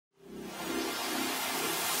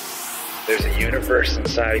There's a universe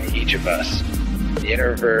inside each of us. The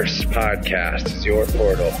InnerVerse podcast is your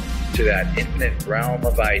portal to that infinite realm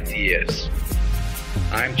of ideas.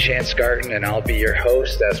 I'm Chance Garten, and I'll be your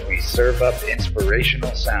host as we serve up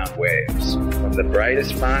inspirational sound waves from the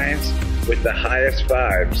brightest minds with the highest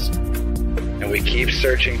vibes. And we keep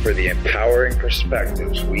searching for the empowering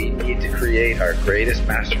perspectives we need to create our greatest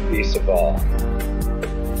masterpiece of all,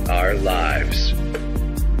 our lives.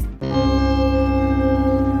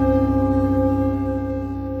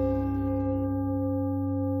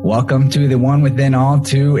 Welcome to the One Within All,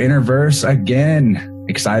 to InnerVerse again.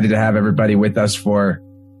 Excited to have everybody with us for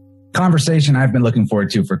a conversation I've been looking forward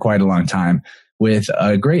to for quite a long time with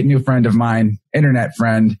a great new friend of mine, internet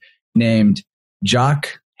friend named Joakim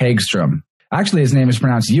Häggström. Actually, his name is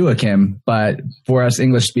pronounced Joakim, but for us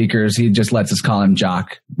English speakers, he just lets us call him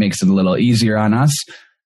Jock. Makes it a little easier on us.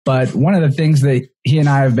 But one of the things that he and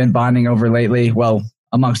I have been bonding over lately, well,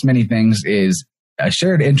 amongst many things, is a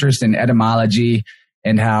shared interest in etymology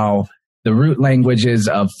and how the root languages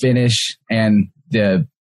of Finnish and the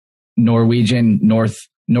Norwegian,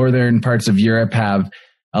 northern parts of Europe have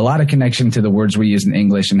a lot of connection to the words we use in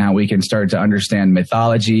English, and how we can start to understand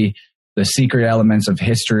mythology, the secret elements of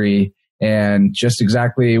history, and just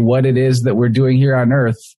exactly what it is that we're doing here on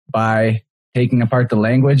Earth by taking apart the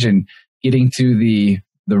language and getting to the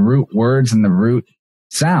root words and the root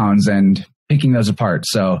sounds and picking those apart.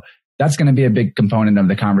 So that's going to be a big component of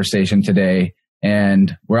the conversation today.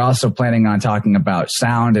 And we're also planning on talking about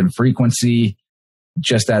sound and frequency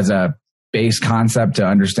just as a base concept to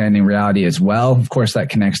understanding reality as well. Of course, that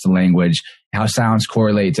connects to language, how sounds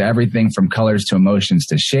correlate to everything from colors to emotions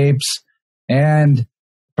to shapes, and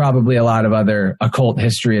probably a lot of other occult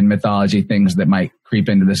history and mythology things that might creep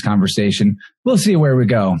into this conversation. We'll see where we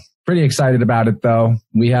go. Pretty excited about it, though.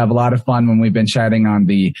 We have a lot of fun when we've been chatting on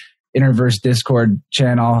the InnerVerse Discord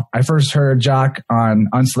channel. I first heard Jock on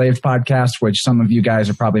Unslaved podcast, which some of you guys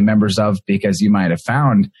are probably members of because you might have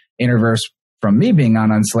found InnerVerse from me being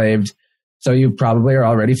on Unslaved. So you probably are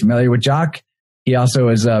already familiar with Jock. He also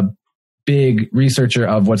is a big researcher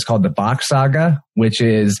of what's called the Bock Saga, which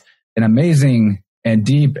is an amazing and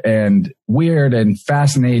deep and weird and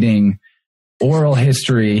fascinating oral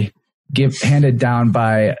history handed down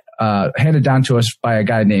to us by a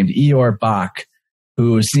guy named Eeyore Bock,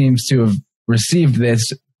 who seems to have received this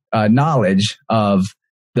knowledge of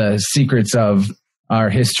the secrets of our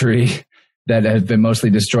history that have been mostly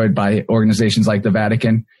destroyed by organizations like the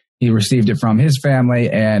Vatican. He received it from his family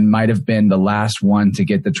and might have been the last one to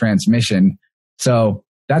get the transmission. So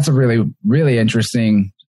that's a really, really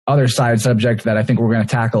interesting other side subject that I think we're going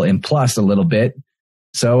to tackle in plus a little bit.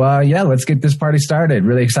 So let's get this party started.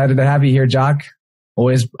 Really excited to have you here, Jock.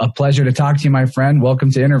 Always a pleasure to talk to you, my friend. Welcome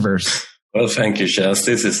to InnerVerse. Well, thank you, Chance.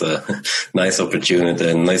 This is a nice opportunity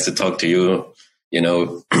and nice to talk to you. You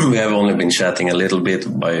know, we have only been chatting a little bit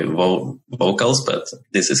by vocals, but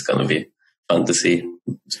this is going to be fun to see.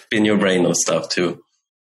 Spin your brain on stuff too.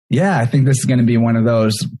 Yeah, I think this is going to be one of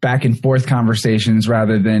those back and forth conversations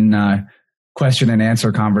rather than question and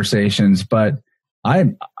answer conversations. But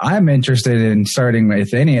I'm interested in starting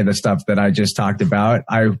with any of the stuff that I just talked about.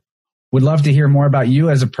 I would love to hear more about you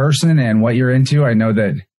as a person and what you're into. I know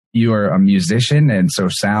that you are a musician, and so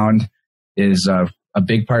sound is a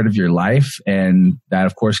big part of your life. And that,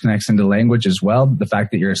 of course, connects into language as well, the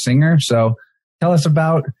fact that you're a singer. So tell us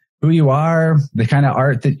about who you are, the kind of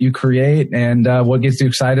art that you create, and what gets you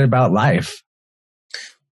excited about life.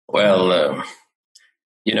 Well,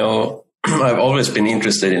 I've always been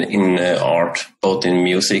interested in art, both in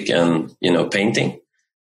music and, painting.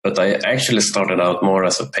 But I actually started out more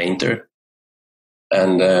as a painter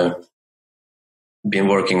and been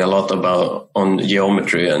working a lot on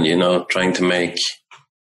geometry and, trying to make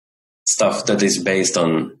stuff that is based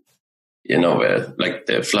on, like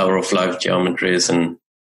the flower of life geometries and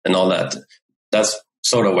all that. That's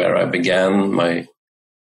sort of where I began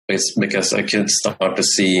because I could start to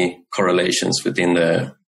see correlations with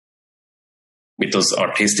those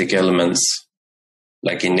artistic elements,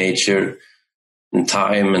 like in nature and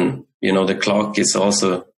time. And, the clock is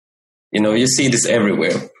also, you see this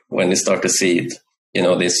everywhere when you start to see it,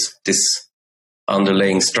 this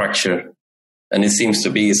underlying structure. And it seems to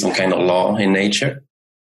be some kind of law in nature.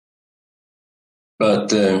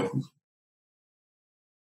 But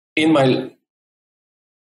when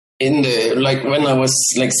I was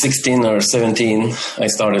like 16 or 17, I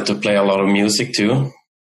started to play a lot of music too,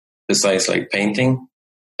 besides like painting.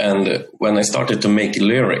 And when I started to make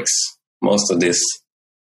lyrics, most of this,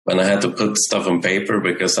 when I had to put stuff on paper,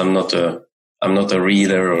 because I'm not a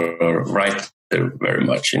reader or writer there very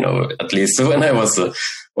much, at least when I was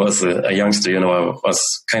a youngster, I was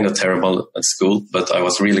kind of terrible at school, but I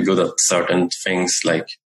was really good at certain things like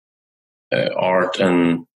art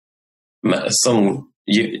and some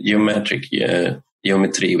geometry,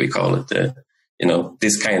 we call it,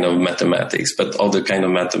 this kind of mathematics, but other kind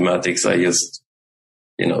of mathematics I just,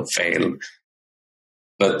 failed.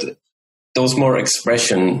 But those more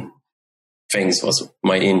expression things was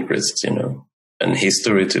my interest, and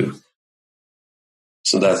history too.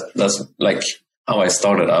 So that's like how I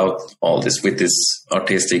started out all this with this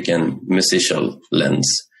artistic and musical lens.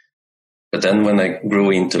 But then when I grew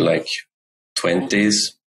into like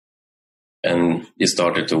 20s and you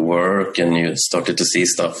started to work and you started to see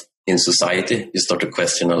stuff in society, you start to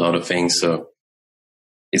question a lot of things. So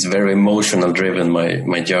it's very emotional driven,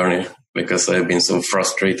 my journey, because I've been so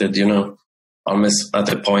frustrated, almost at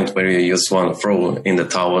the point where you just want to throw in the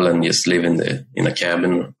towel and just live in a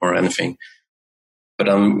cabin or anything. But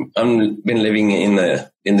I'm been living in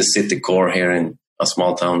the city core here in a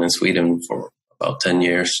small town in Sweden for about 10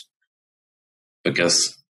 years,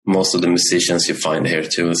 because most of the musicians you find here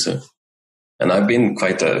too. So, and I've been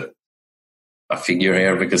quite a figure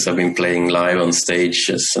here because I've been playing live on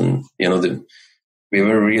stages, and we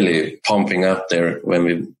were really pumping up there when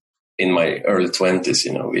we, in my early 20s,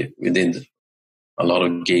 we did a lot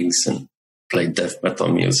of gigs and played death metal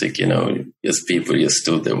music, just people just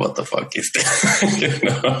stood there, what the fuck is that?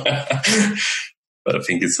 But I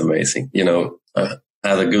think it's amazing. I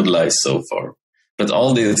had a good life so far. But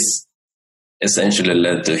all this essentially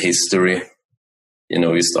led to history.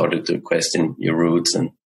 You started to question your roots,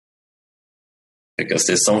 and because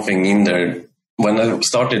there's something in there. When I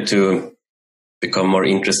started to become more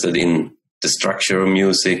interested in the structure of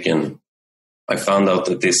music, and I found out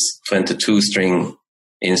that this 22-string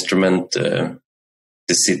instrument, the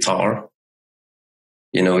sitar,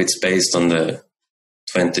 it's based on the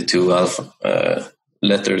 22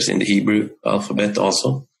 letters in the Hebrew alphabet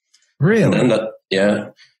also. Really? And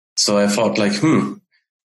yeah. So I thought like,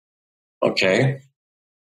 okay.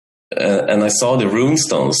 And I saw the rune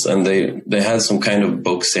stones, and they had some kind of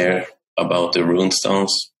books here about the rune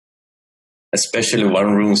stones, especially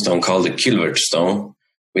one rune stone called the Kilvert stone,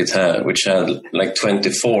 which had like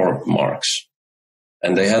 24 marks.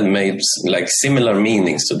 And they had made like similar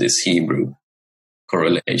meanings to this Hebrew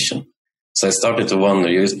correlation. So I started to wonder,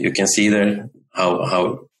 you can see there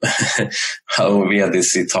how how via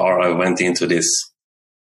this sitar I went into this.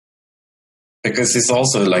 Because it's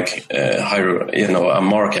also like, a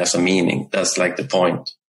mark has a meaning. That's like the point.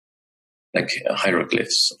 Like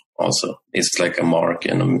hieroglyphs also. It's like a mark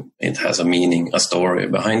and it has a meaning, a story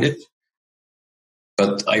behind it.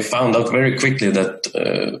 But I found out very quickly that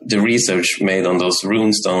the research made on those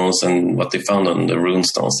rune stones and what they found on the rune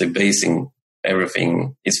stones, they're basing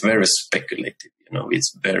everything. It's very speculative,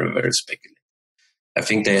 it's very, very speculative. I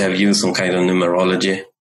think they have used some kind of numerology,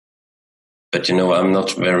 but I'm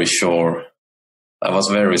not very sure. I was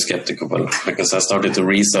very skeptical because I started to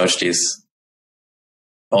research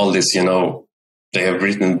all this, they have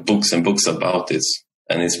written books and books about this.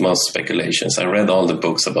 And it's most speculations. I read all the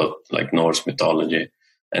books about like Norse mythology,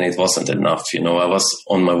 and it wasn't enough. I was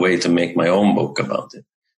on my way to make my own book about it,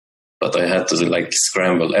 but I had to like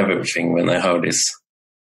scramble everything when I heard this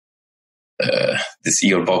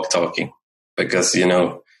Bock talking, because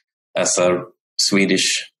as a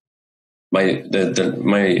Swedish, my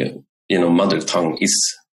mother tongue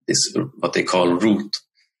is this what they call root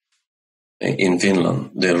in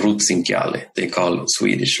Finland, the rutsinkiali. They call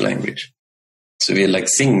Swedish language. So we like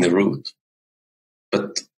sing the root.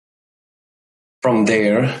 But from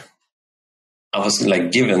there, I was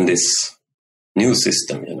like given this new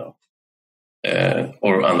system,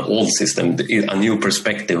 or an old system, a new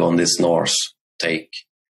perspective on this Norse take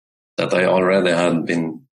that I already had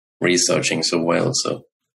been researching so well. So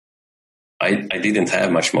I didn't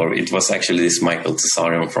have much more. It was actually this Michael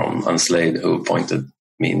Tsarion from Unslaved who pointed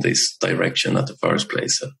me in this direction at the first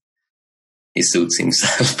place. So he suits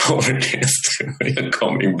himself over this.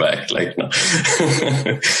 Coming back like now.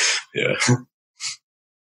 Yeah.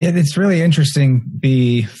 Yeah, it's really interesting,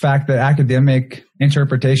 the fact that academic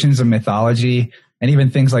interpretations of mythology and even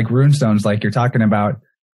things like runestones, like you're talking about,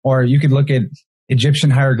 or you could look at Egyptian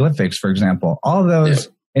hieroglyphics, for example. All those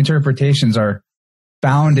interpretations are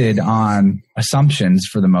founded on assumptions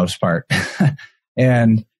for the most part.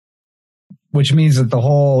 And which means that the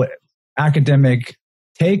whole academic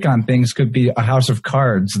take on things could be a house of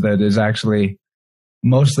cards that is actually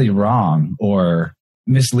mostly wrong or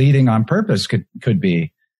misleading on purpose could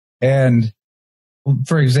be. And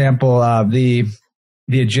for example, the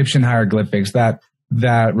Egyptian hieroglyphics, that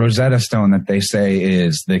Rosetta Stone that they say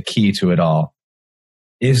is the key to it all.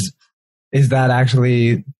 is that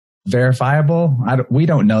actually verifiable? We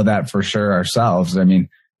don't know that for sure ourselves. I mean,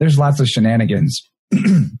 there's lots of shenanigans.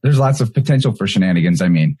 There's lots of potential for shenanigans. I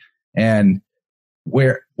mean, and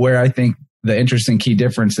where I think the interesting key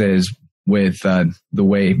difference is with the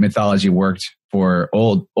way mythology worked for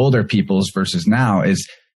older peoples versus now is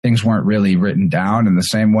things weren't really written down in the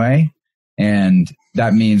same way. And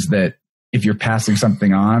that means that if you're passing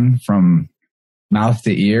something on from mouth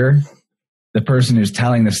to ear, the person who's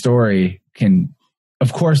telling the story can,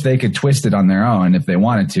 of course, they could twist it on their own if they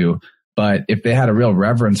wanted to. But if they had a real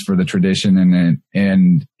reverence for the tradition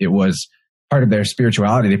and it was part of their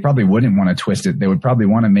spirituality, they probably wouldn't want to twist it. They would probably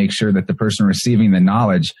want to make sure that the person receiving the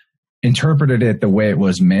knowledge interpreted it the way it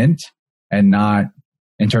was meant and not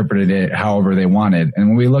interpreted it however they wanted. And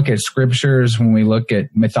when we look at scriptures, when we look at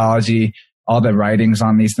mythology, all the writings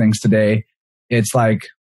on these things today, it's like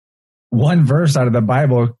one verse out of the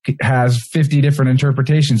Bible has 50 different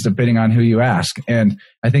interpretations depending on who you ask. And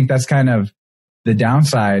I think that's kind of the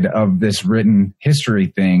downside of this written history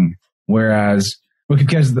thing, whereas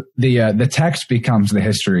because the text becomes the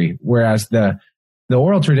history, whereas the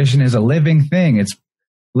oral tradition is a living thing. It's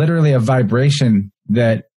literally a vibration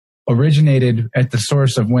that originated at the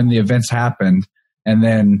source of when the events happened and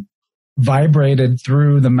then vibrated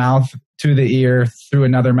through the mouth to the ear, through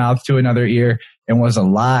another mouth to another ear, and was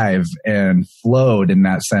alive and flowed in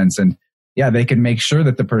that sense. And yeah, they can make sure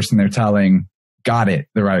that the person they're telling got it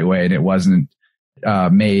the right way and it wasn't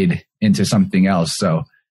made into something else. So,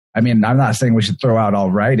 I mean, I'm not saying we should throw out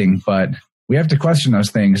all writing, but we have to question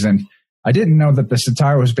those things. And I didn't know that the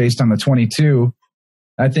sitar was based on the 22.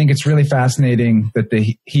 I think it's really fascinating that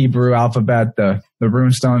the Hebrew alphabet, the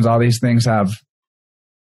runestones, all these things have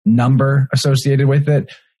number associated with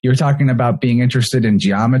it. You're talking about being interested in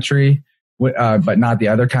geometry, but not the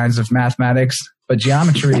other kinds of mathematics. But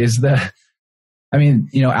geometry is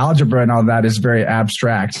algebra and all that is very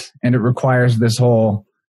abstract, and it requires this whole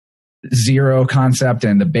zero concept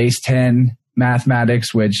and the base 10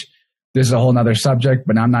 mathematics, which this is a whole nother subject,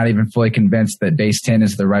 but I'm not even fully convinced that base 10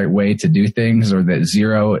 is the right way to do things or that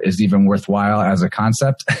zero is even worthwhile as a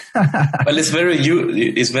concept. Well, it's very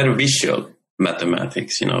visual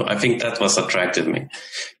mathematics, I think that was attracted me.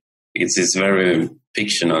 It's very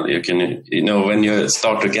fictional. You can, when you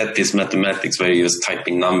start to get this mathematics where you're just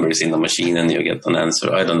typing numbers in a machine and you get an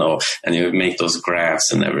answer, I don't know, and you make those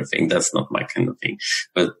graphs and everything. That's not my kind of thing.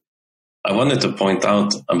 But I wanted to point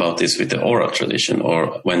out about this with the oral tradition,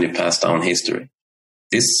 or when you pass down history.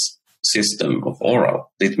 This system of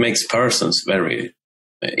oral, it makes persons very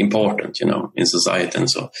important, in society and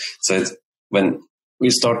so. So when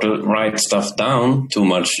we start to write stuff down too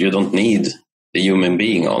much, you don't need the human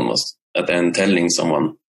being almost at the end telling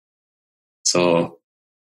someone. So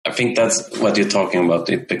I think that's what you're talking about.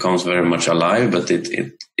 It becomes very much alive, but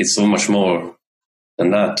it's so much more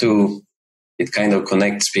than that too. It kind of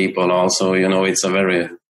connects people also, it's a very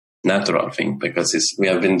natural thing because we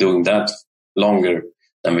have been doing that longer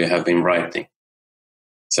than we have been writing.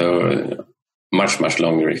 So much, much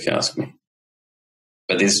longer if you ask me.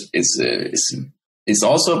 But it's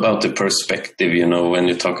also about the perspective, when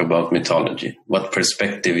you talk about mythology, what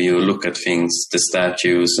perspective you look at things, the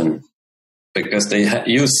statues, and because they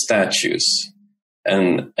use statues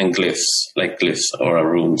and glyphs, like glyphs or a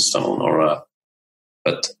rune stone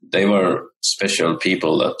but they were special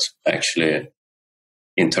people that actually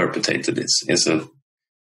interpreted this.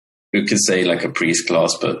 You could say like a priest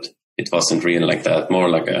class, but it wasn't really like that. More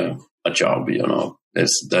like a job,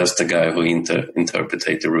 There's the guy who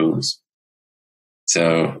interpreted the runes.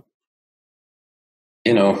 So,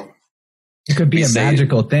 it could be a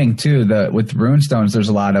magical thing too. With runestones, there's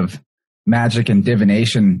a lot of magic and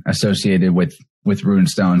divination associated with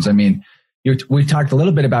runestones. I mean, we talked a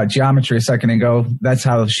little bit about geometry a second ago. That's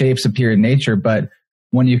how shapes appear in nature. But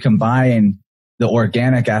when you combine the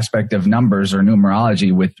organic aspect of numbers or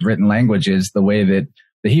numerology with written languages, the way that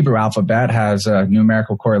the Hebrew alphabet has a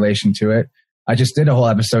numerical correlation to it. I just did a whole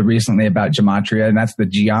episode recently about gematria, and that's the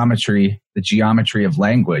geometry of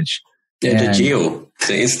language. Yeah, the geo.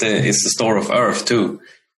 It's the store of earth too.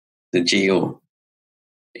 The geo.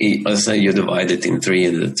 Let's say you divide it in three.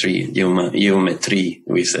 The three geometry.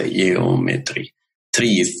 We say geometry. 3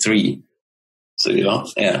 is 3. So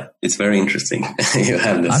yeah, it's very interesting. You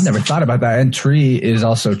have this. I've never thought about that. And tree is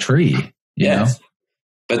also tree. Yeah,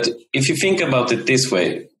 but if you think about it this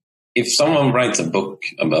way, if someone writes a book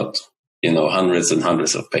about hundreds and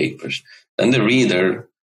hundreds of papers, then the reader,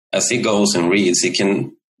 as he goes and reads, he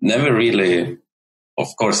can never really. Of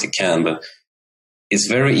course, he can, but it's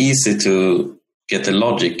very easy to get the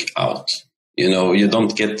logic out. You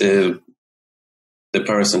don't get the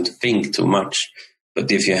person to think too much.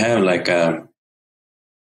 But if you have like a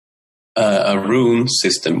rune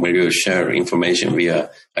system where you share information via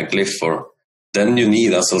a glyph, then you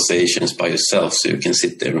need associations by yourself so you can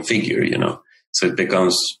sit there and figure, So it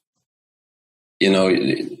becomes,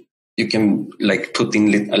 you can like put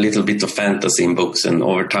in a little bit of fantasy in books, and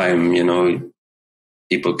over time,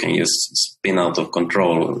 people can just spin out of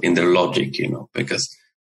control in their logic, because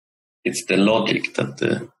it's the logic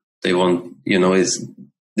that they want, is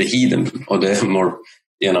the heathen or the more,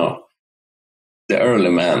 the early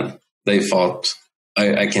man. They thought,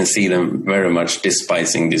 I can see them very much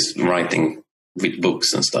despising this writing with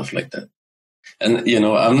books and stuff like that. And,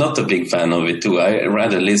 I'm not a big fan of it too. I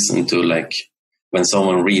rather listen to like when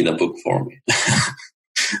someone read a book for me.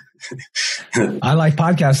 I like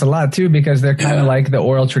podcasts a lot too, because they're kind of like the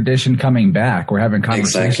oral tradition coming back. We're having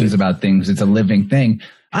conversations about things. It's a living thing.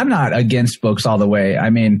 I'm not against books all the way. I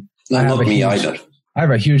mean, not me either. I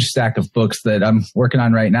have a huge stack of books that I'm working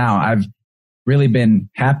on right now. I've really been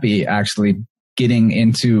happy actually getting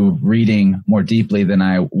into reading more deeply than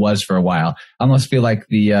I was for a while. I almost feel like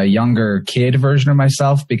the younger kid version of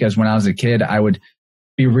myself, because when I was a kid, I would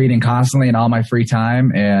be reading constantly in all my free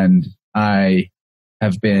time. And I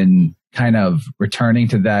have been kind of returning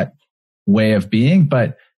to that way of being.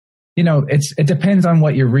 But, it depends on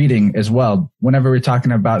what you're reading as well. Whenever we're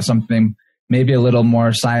talking about something maybe a little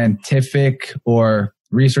more scientific or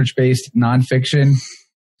research-based nonfiction,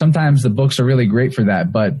 sometimes the books are really great for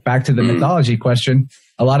that. But back to the mythology question,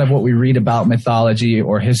 a lot of what we read about mythology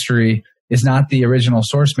or history is not the original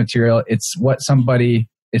source material. It's what somebody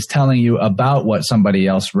is telling you about what somebody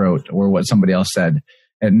else wrote or what somebody else said.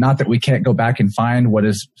 And not that we can't go back and find what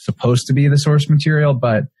is supposed to be the source material,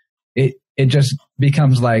 but it just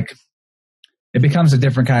becomes it becomes a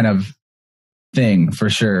different kind of thing for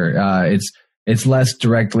sure. It's less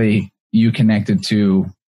directly you connected to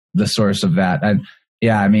the source of that. And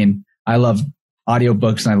yeah, I mean, I love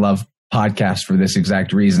audiobooks and I love podcasts for this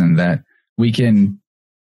exact reason, that we can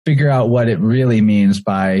figure out what it really means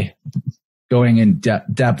by going in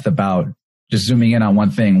depth about just zooming in on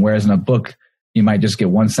one thing. Whereas in a book, you might just get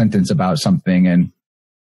one sentence about something. And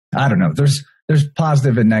I don't know, there's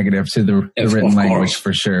positive and negative to the written language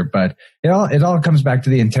for sure. But it all comes back to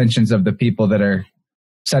the intentions of the people that are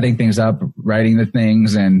setting things up, writing the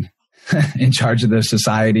things, and in charge of the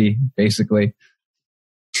society, basically.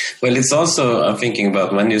 Well, it's also, I'm thinking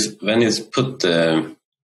about when you put the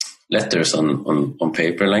letters on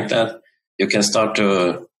paper like that, you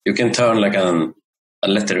can turn like a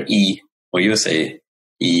letter E, or you say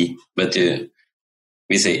E, but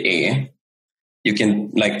we say E. You can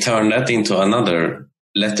like turn that into another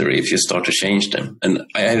letter if you start to change them. And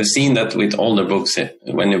I have seen that with older books.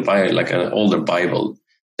 When you buy like an older Bible,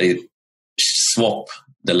 they swap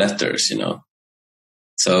the letters,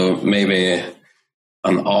 So maybe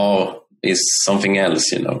an A is something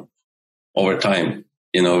else, over time,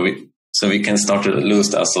 so we can start to lose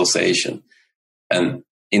the association. And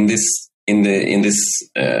in this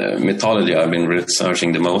mythology I've been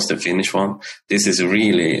researching the most, the Finnish one, this is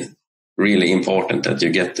really, really important that you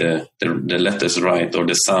get the letters right, or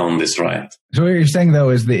the sound is right. So what you're saying though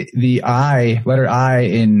is the I, letter I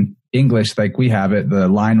in English, like we have it, the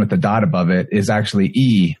line with the dot above it is actually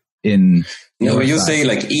E in. No, you say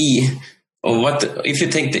like E. Or what if you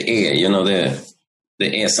take the E,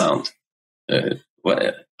 the E sound?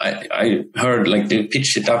 I heard like they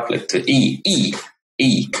pitch it up like to E.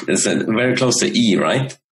 It's very close to E,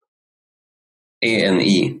 right? A and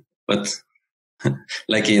E, but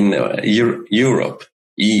like in Europe, Europe,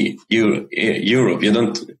 you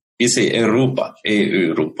say Europa,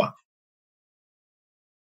 Europa.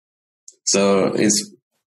 So it's,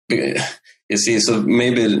 you see, so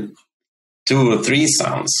maybe 2 or 3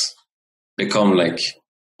 sounds become like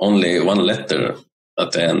only one letter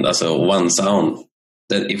at the end, as a one sound.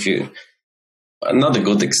 That if you, another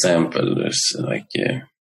good example is like,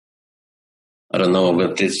 I don't know,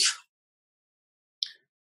 but it's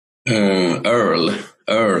Earl.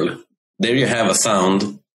 There you have a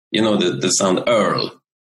sound, the sound Earl.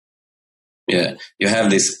 Yeah, you have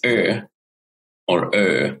this or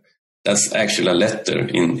that's actually a letter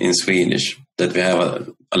in Swedish, that we have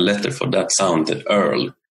a letter for that sound, the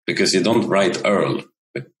Earl. Because you don't write Earl.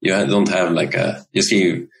 You don't have you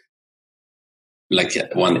see like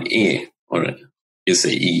one E, or you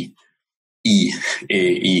say E.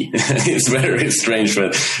 It's very strange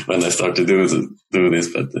when I start to do this.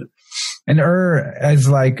 But and is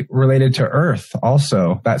like related to earth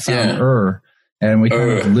also. That sound and we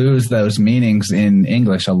kind of lose those meanings in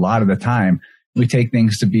English a lot of the time. We take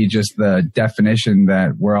things to be just the definition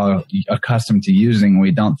that we're all accustomed to using. We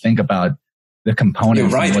don't think about the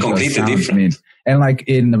components. You're right, completely different. And like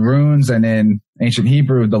in the runes and in ancient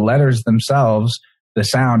Hebrew, the letters themselves, the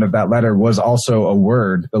sound of that letter was also a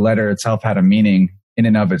word. The letter itself had a meaning in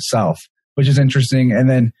and of itself, which is interesting. And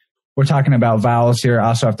then we're talking about vowels here. I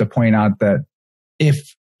also have to point out that if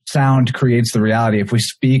sound creates the reality, if we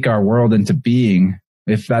speak our world into being,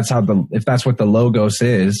 if that's what the logos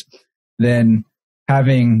is, then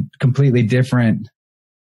having completely different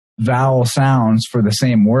vowel sounds for the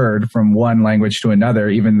same word from one language to another,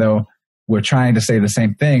 even though we're trying to say the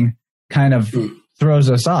same thing, kind of throws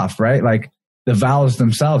us off, right? Like the vowels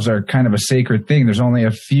themselves are kind of a sacred thing. There's only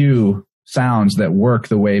a few sounds that work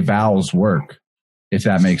the way vowels work, if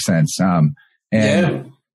that makes sense. Some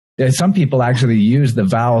people actually use the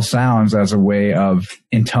vowel sounds as a way of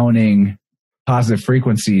intoning positive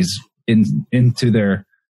frequencies into their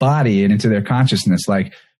body and into their consciousness,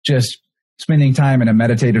 like just spending time in a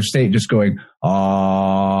meditative state, just going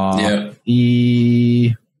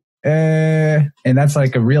e, and that's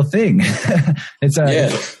like a real thing. It's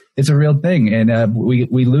a real thing, and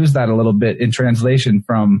we lose that a little bit in translation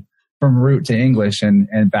from root to English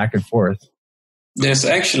and back and forth. There's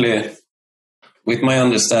actually, with my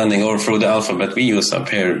understanding, or through the alphabet we use up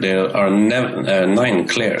here, there are 9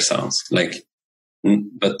 clear sounds,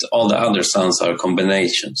 but all the other sounds are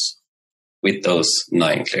combinations with those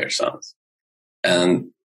 9 clear sounds.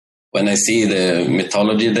 And when I see the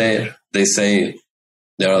mythology there, they say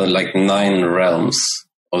there are like 9 realms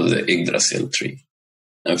of the Yggdrasil tree.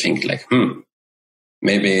 I think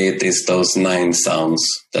maybe it is those 9 sounds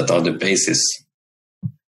that are the basis.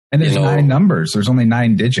 And there's 9 numbers. There's only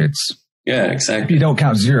 9 digits. Yeah, exactly. If you don't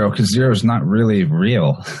count 0, because 0 is not really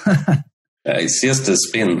real. It's just a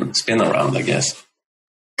spin around, I guess.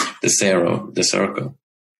 The circle.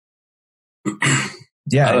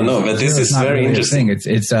 Yeah, I don't know, but this is very interesting.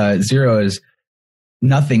 It's 0 is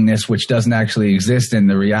nothingness, which doesn't actually exist in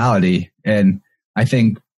the reality, and I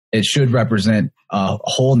think it should represent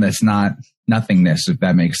wholeness, not nothingness, if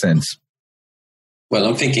that makes sense. Well,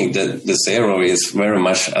 I'm thinking that the 0 is very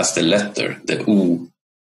much as the letter, the U.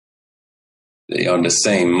 They are the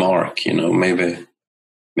same mark,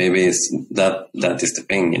 Maybe it's that is the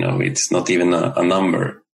thing, It's not even a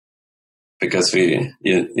number, because you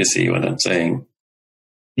see what I'm saying.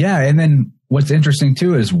 Yeah, and then what's interesting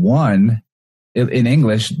too is 1 in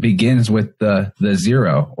English begins with the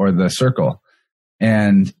 0 or the circle,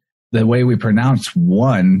 and the way we pronounce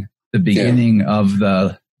 1, the beginning of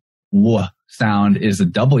the W sound is a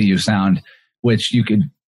W sound, which you could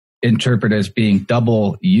interpret as being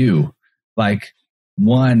double U, like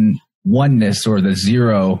oneness or the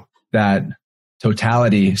 0, that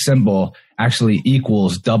totality symbol actually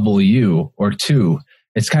equals double U or 2.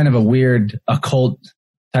 It's kind of a weird occult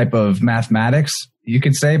type of mathematics, you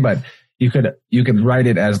could say, but you could write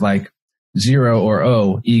it as like 0 or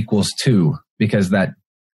O equals 2, because that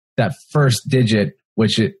first digit,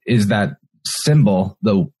 which is that symbol,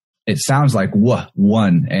 it sounds like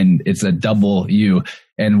 1, and it's a double U.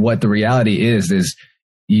 And what the reality is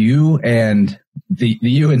you and the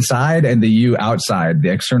you inside and the you outside, the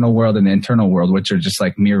external world and the internal world, which are just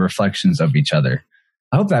like mere reflections of each other.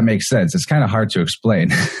 I hope that makes sense. It's kind of hard to explain.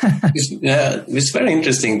 It's very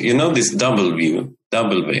interesting. This double V.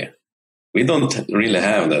 We don't really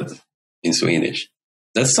have that in Swedish.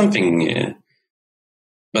 That's something.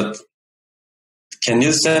 But can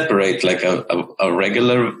you separate like a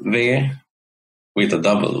regular V with a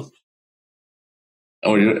double?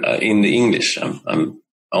 Or in the English, I'm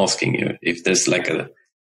asking you if there's like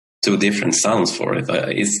 2 different sounds for it.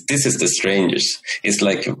 This is the strangest. It's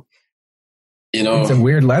like, it's a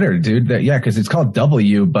weird letter, dude. Because it's called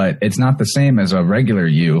W, but it's not the same as a regular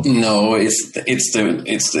U. No, it's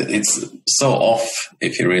so off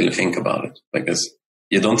if you really think about it, because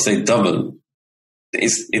you don't say double.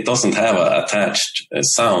 It doesn't have an attached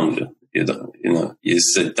sound. You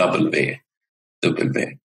say double V.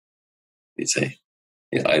 You say,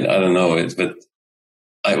 I don't know it, but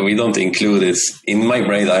we don't include it in my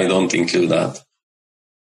brain. I don't include that.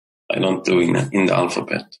 I don't do it in the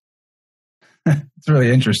alphabet. It's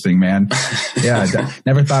really interesting, man. Yeah,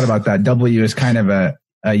 never thought about that. W is kind of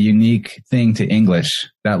a unique thing to English,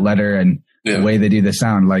 that letter and the way they do the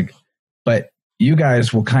sound. But you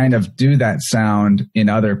guys will kind of do that sound in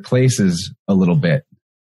other places a little bit.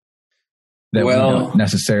 That we don't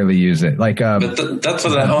necessarily use it. But that's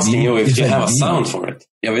what I'm asking you, if you have a sound for it.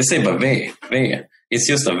 Yeah, we say V. It's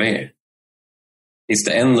just a V. It's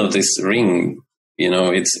the end of this ring.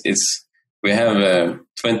 We have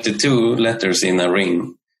 22 letters in a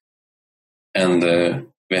ring, and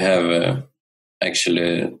we have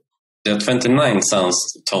actually there are 29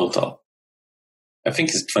 sounds total. I think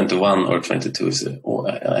it's 21 or 22.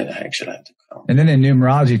 I actually have to count. And then in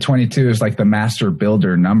numerology, 22 is like the master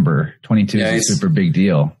builder number. 22 is a super big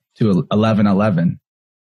deal. To 1111.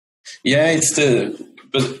 Yeah,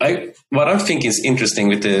 what I think is interesting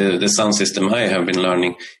with the sound system I have been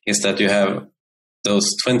learning is that you have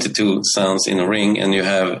those 22 sounds in a ring, and you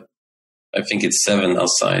have, I think it's 7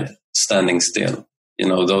 outside, standing still.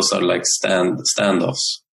 Those are like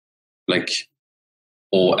standoffs, like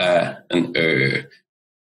O, A, and Ö.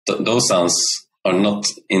 Those sounds are not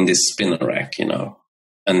in this spinner rack, and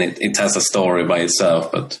it has a story by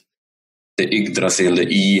itself, but the Yggdrasil, the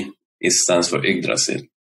E stands for Yggdrasil,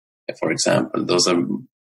 for example. Those are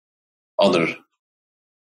other,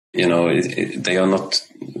 they are not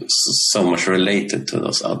so much related to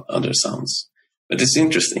those other sounds. But it's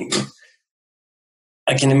interesting.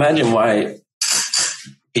 I can imagine why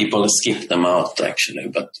people skip them out, actually.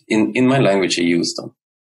 But in my language, I use them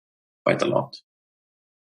quite a lot.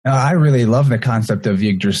 I really love the concept of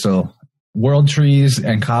Yggdrasil. World trees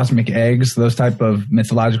and cosmic eggs, those type of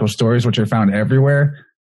mythological stories, which are found everywhere.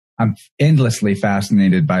 I'm endlessly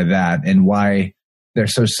fascinated by that and why they're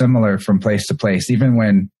so similar from place to place. Even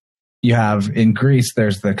when you have in Greece,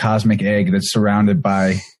 there's the cosmic egg that's surrounded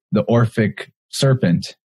by the Orphic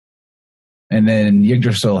serpent. And then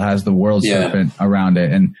Yggdrasil has the world serpent around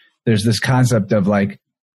it. And there's this concept of like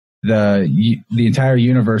the entire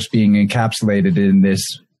universe being encapsulated in this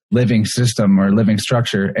living system or living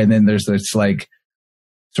structure. And then there's this like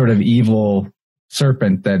sort of evil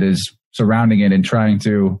serpent that is surrounding it and trying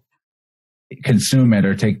to consume it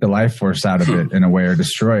or take the life force out of it in a way or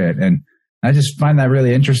destroy it. And I just find that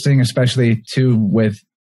really interesting, especially too with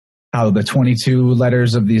how the 22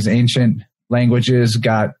 letters of these ancient languages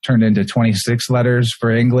got turned into 26 letters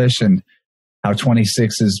for English, and how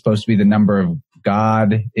 26 is supposed to be the number of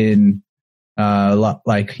God in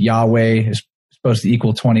like Yahweh is supposed to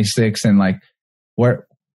equal 26. And like, where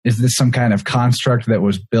is this some kind of construct that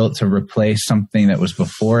was built to replace something that was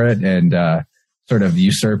before it and sort of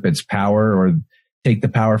usurp its power or take the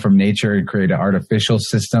power from nature and create an artificial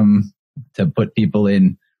system to put people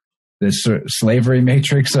in this sort of slavery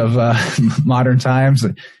matrix of modern times?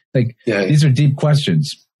 These are deep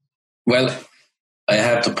questions. Well, I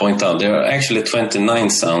have to point out there are actually 29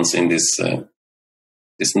 sounds in this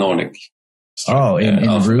Nordic. In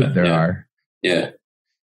the root there are. Yeah,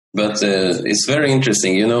 but it's very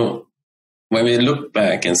interesting, when we look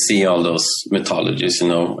back and see all those mythologies,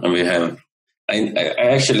 and we have, I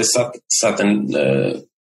actually sat and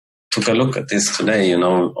took a look at this today,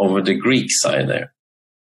 over the Greek side there.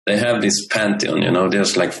 They have this pantheon,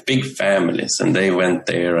 there's like big families, and they went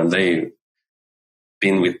there and they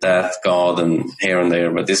been with that god and here and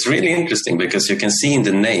there. But it's really interesting because you can see in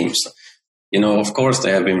the names, of course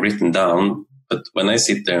they have been written down, but when I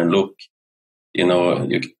sit there and look,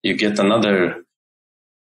 you get another,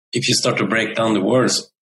 if you start to break down the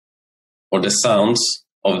words or the sounds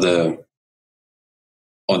of the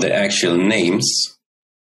actual names,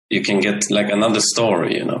 you can get like another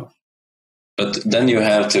story, But then you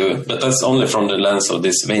have to, but that's only from the lens of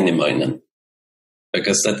this Väinämöinen,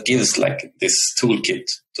 because that gives like this toolkit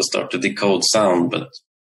to start to decode sound. But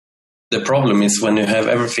the problem is when you have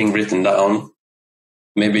everything written down,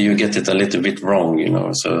 maybe you get it a little bit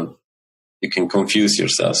wrong, so you can confuse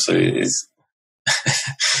yourself. So it's,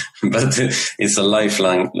 but it's a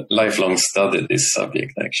lifelong study, this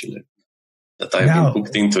subject actually, that I've been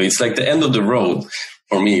hooked into. It's like the end of the road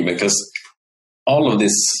for me, because all of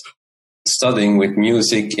this studying with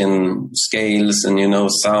music and scales and,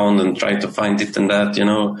 sound and try to find it and that,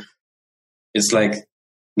 it's like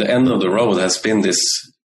the end of the road has been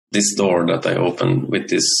this door that I opened with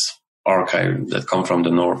this archive that come from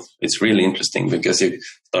the north. It's really interesting because you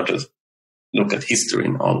start to look at history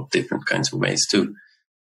in all different kinds of ways too.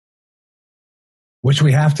 Which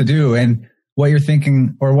we have to do. And what you're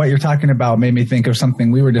thinking or what you're talking about made me think of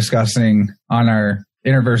something we were discussing on our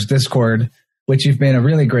InnerVerse Discord, which you've been a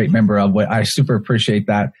really great member of. I super appreciate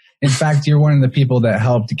that. In fact, you're one of the people that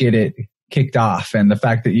helped get it kicked off. And the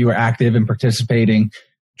fact that you were active and participating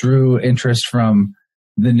drew interest from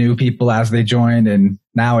the new people as they joined. And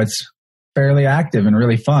now it's fairly active and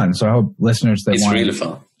really fun. So I hope listeners that want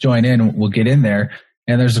to join in will get in there.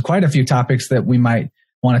 And there's quite a few topics that we might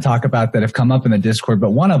want to talk about that have come up in the Discord.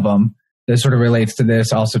 But one of them that sort of relates to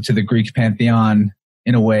this, also to the Greek pantheon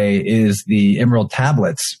in a way, is the Emerald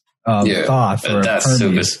Tablets of Thoth or that's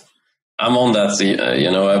Hermes. Super. I'm on that.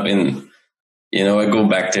 I've been, I go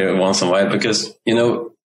back there once in a while because,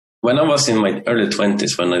 when I was in my early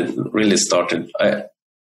 20s, when I really started,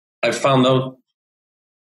 I found out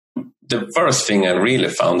the first thing I really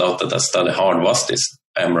found out that I studied hard was this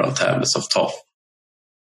Emerald Tablets of Thoth.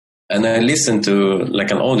 And I listened to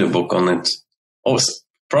like an audiobook on it,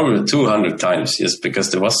 probably 200 times, just because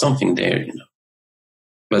there was something there, you know.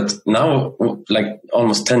 But now, like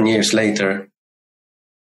almost 10 years later,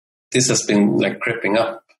 this has been like creeping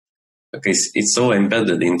up, because it's so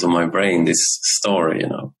embedded into my brain, this story, you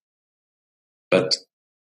know. But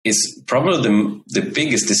it's probably the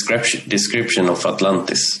biggest description of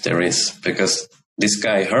Atlantis there is, because this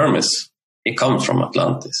guy Hermes, he comes from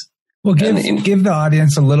Atlantis. Well, give the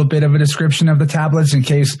audience a little bit of a description of the tablets in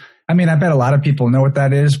case, I mean, I bet a lot of people know what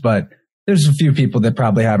that is, but there's a few people that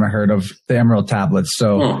probably haven't heard of the Emerald Tablets.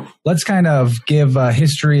 So let's kind of give a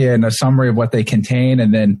history and a summary of what they contain.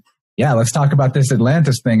 And then, yeah, let's talk about this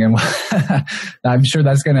Atlantis thing. And I'm sure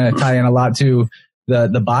that's going to tie in a lot to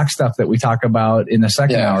the Bock stuff that we talk about in the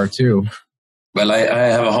second hour too. Well, I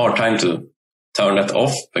have a hard time to turn that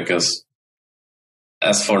off, because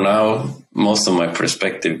as for now, most of my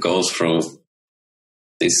perspective goes through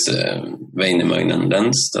this Weinemainen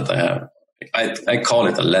lens that I have. I call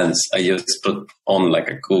it a lens. I just put on like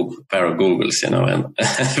a pair of googles, you know, and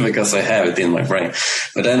because I have it in my brain.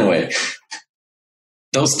 But anyway,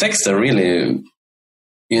 those texts are really,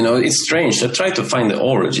 you know, it's strange. I try to find the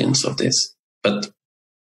origins of this, but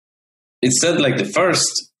it said like the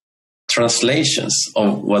first translations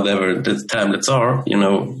of whatever the tablets are, you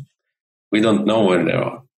know, we don't know where they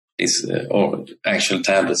are, these or actual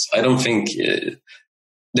tablets. I don't think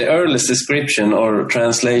the earliest description or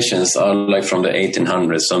translations are like from the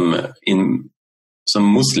 1800s.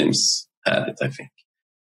 Some Muslims had it, I think.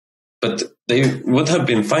 But they would have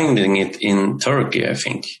been finding it in Turkey, I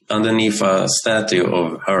think, underneath a statue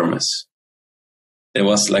of Hermes. There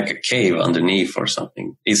was like a cave underneath or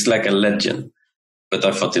something. It's like a legend, but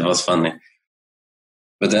I thought it was funny.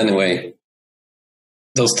 But anyway,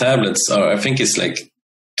 those tablets are, I think it's like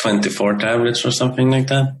 24 tablets or something like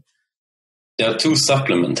that. There are 2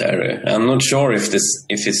 supplementary. I'm not sure if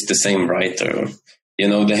it's the same writer. You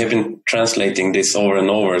know, they have been translating this over and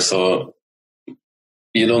over, so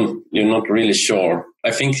you're not really sure.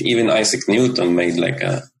 I think even Isaac Newton made like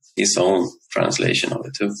his own translation of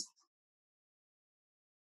it too.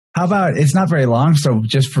 How about, it's not very long, so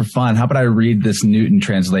just for fun, how about I read this Newton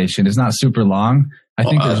translation? It's not super long. I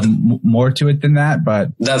think there's more to it than that, but...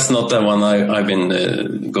 That's not the one I've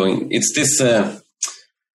been going... It's this...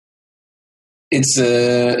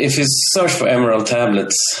 if you search for Emerald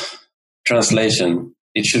Tablets translation,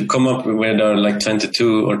 it should come up where there are like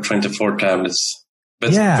 22 or 24 tablets.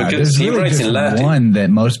 But yeah, there's he really writes just in Latin. One that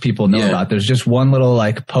most people know about. There's just one little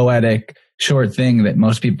like poetic short thing that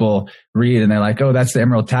most people read and they're like, oh, that's the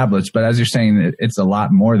Emerald Tablets. But as you're saying, it's a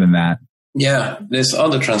lot more than that. Yeah, there's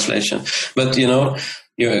other translation. But, you know,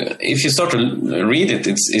 if you start to read it,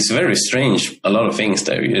 it's very strange. A lot of things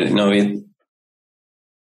there,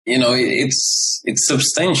 it's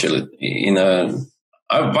substantial.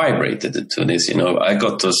 I vibrated to this, you know, I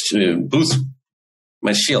got to boost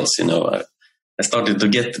my chills, you know. I started to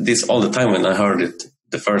get this all the time when I heard it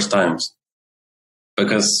the first times,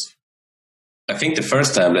 because I think the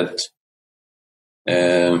first tablet,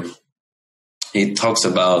 it talks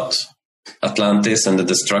about Atlantis and the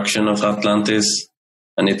destruction of Atlantis.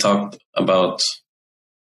 And it talked about,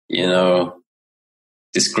 you know,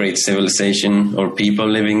 this great civilization or people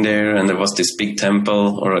living there. And there was this big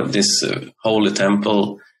temple or this holy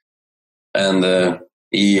temple. And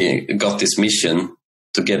he got this mission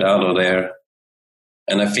to get out of there.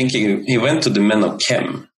 And I think he went to the men of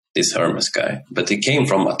Chem, this Hermes guy, but he came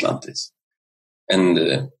from Atlantis.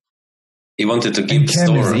 And he wanted to give the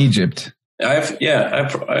story. Chem is Egypt.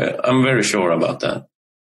 I'm very sure about that.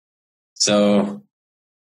 So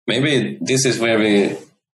maybe this is where we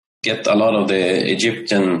get a lot of the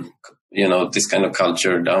Egyptian, you know, this kind of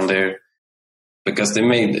culture down there, because they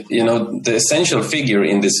made, you know, the essential figure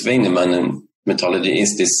in this Weinemainen mythology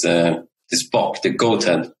is this Bock, the goat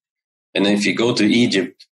head. And if you go to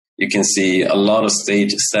Egypt, you can see a lot of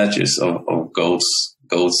statues of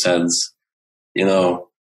goats heads. You know,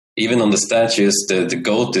 even on the statues, the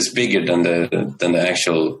goat is bigger than the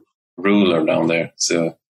actual ruler down there.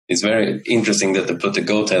 So it's very interesting that they put the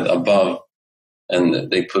goat head above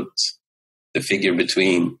and they put the figure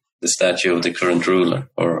between the statue of the current ruler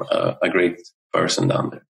or a great person down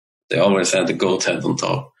there. They always had the goat head on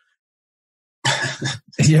top.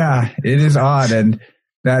 Yeah, it is odd. And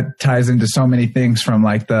that ties into so many things, from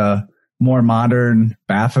like the more modern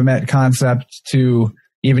Baphomet concept to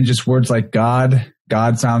even just words like God.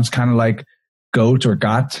 God sounds kind of like goat or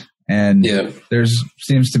got. And there's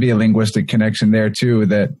seems to be a linguistic connection there too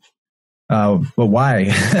that, but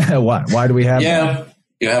why? why do we have that?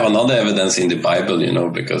 You have another evidence in the Bible, you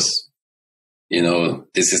know, because, you know,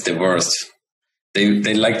 this is the worst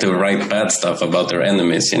they like to write bad stuff about their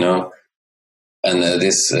enemies, And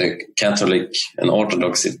this Catholic and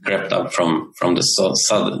Orthodox, it crept up from the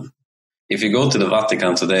southern. If you go to the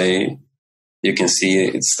Vatican today, you can see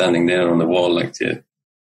it standing there on the wall, like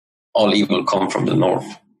all evil come from the north,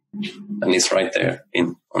 and it's right there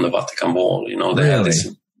on the Vatican wall.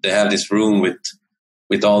 They have this room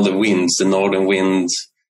with all the winds, the northern winds,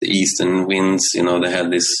 the eastern winds. They had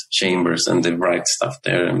these chambers, and they write stuff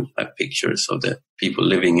there and have pictures of the people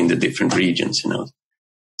living in the different regions.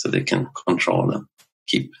 So they can control and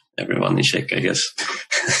keep everyone in check, I guess.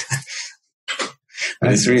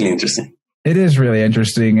 But it's really interesting. It is really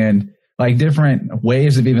interesting, and like different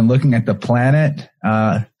ways of even looking at the planet.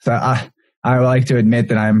 So I like to admit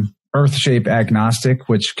that I'm Earth-shape agnostic,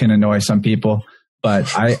 which can annoy some people,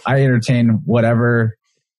 but I entertain whatever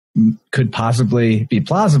could possibly be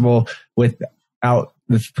plausible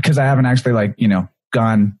because I haven't actually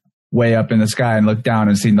gone way up in the sky and looked down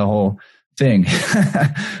and seen the whole thing.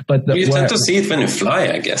 But you tend to see it when you fly,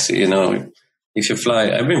 I guess. If you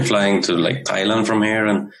fly, I've been flying to like Thailand from here,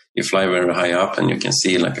 and you fly very high up, and you can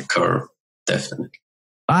see like a curve. Definitely.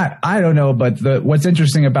 I don't know, but what's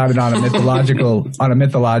interesting about it on a mythological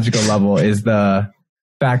level is the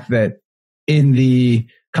fact that in the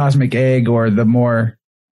cosmic egg, or the more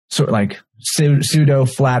sort of like pseudo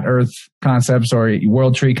flat Earth concepts or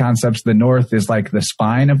world tree concepts, the north is like the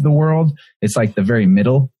spine of the world. It's like the very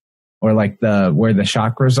middle, or like where the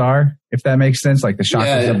chakras are, if that makes sense, like the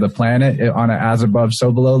chakras of the planet on an as above,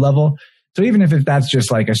 so below level. So even if that's just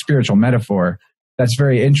like a spiritual metaphor, that's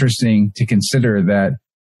very interesting to consider that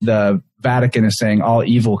the Vatican is saying all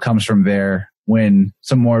evil comes from there, when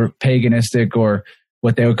some more paganistic or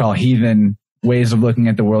what they would call heathen ways of looking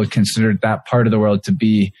at the world considered that part of the world to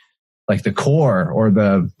be like the core, or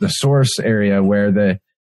the source area where the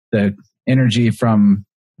energy from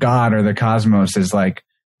God or the cosmos is like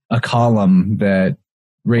a column that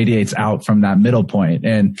radiates out from that middle point.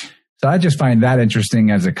 And so I just find that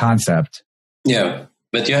interesting as a concept. Yeah,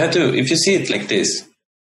 but you have to, if you see it like this,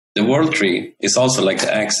 the world tree is also like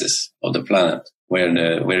the axis of the planet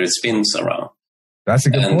where it spins around. That's a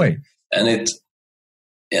good point. And it's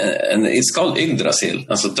called Yggdrasil,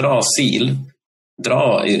 alltså dra sil.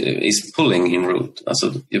 Dra is pulling in root.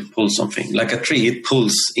 Also you pull something like a tree, it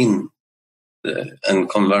pulls in and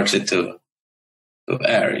converts it to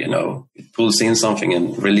air. It pulls in something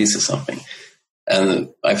and releases something. And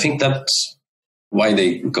I think that's why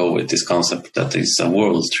they go with this concept that it's a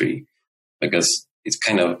world tree, because it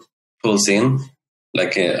kind of pulls in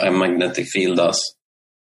like a magnetic field does.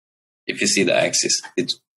 If you see the axis,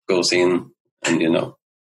 it goes in, and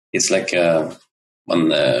it's like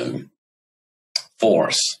one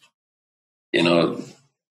force,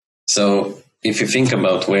 So if you think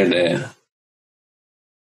about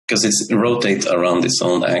because it's rotates around its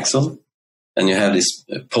own axle, and you have this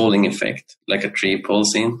pulling effect, like a tree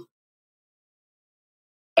pulls in.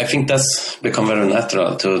 I think that's become very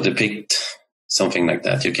natural to depict something like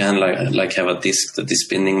that. You can like have a disc that is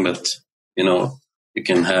spinning, but you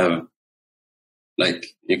can have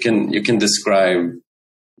you can describe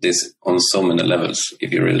this on so many levels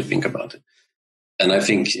if you really think about it. And I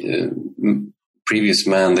think previous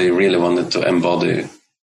man, they really wanted to embody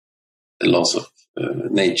the laws of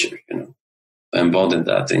nature, embody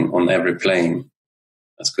that on every plane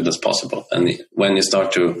as good as possible. And when you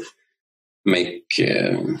start to make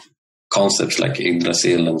concepts like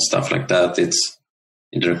Yggdrasil and stuff like that, it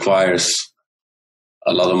requires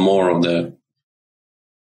a lot more of the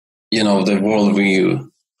the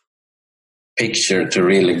worldview picture to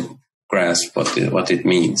really grasp what it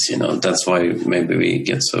means. That's why maybe we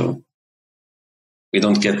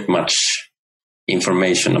don't get much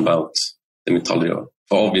information about the mythology,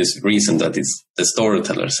 for obvious reason that it's the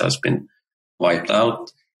storytellers has been wiped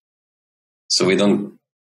out. So we don't.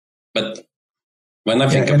 But when I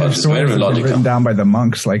think about it, it's very logical. Written down by the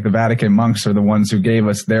monks, like the Vatican monks are the ones who gave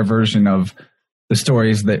us their version of the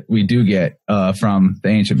stories that we do get from the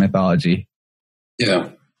ancient mythology. Yeah,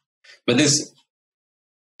 but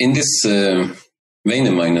in this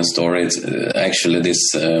Väinämöinen story, it's actually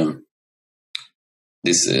this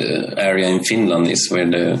area in Finland is where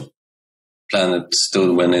the planet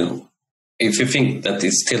stood when if you think that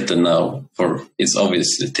it's tilted now, it's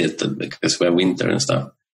obviously tilted because we have winter and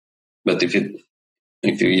stuff. But if you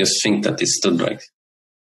just think that it stood like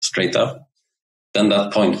straight up, then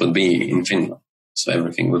that point would be in Finland. So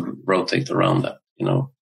everything would rotate around that, And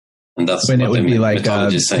that's when it would be like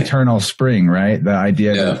eternal spring, right? The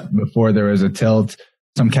idea that before there was a tilt,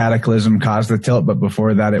 some cataclysm caused the tilt, but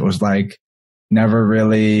before that it was like never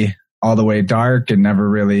really all the way dark and never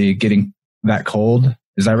really getting that cold.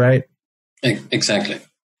 Is that right? Exactly.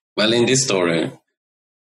 Well, in this story,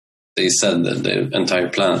 they said that the entire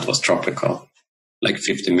planet was tropical, like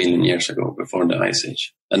 50 million years ago, before the Ice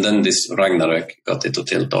Age. And then this Ragnarok got it to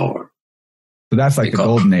tilt over. So that's like the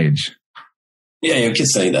Golden Age. Yeah, you could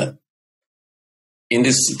say that. In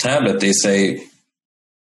this tablet, they say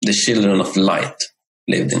the children of light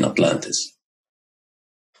lived in Atlantis.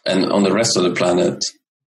 And on the rest of the planet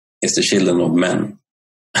is the children of men.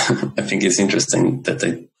 I think it's interesting that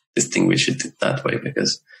they distinguish it that way,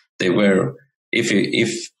 because they were,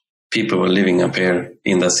 if people were living up here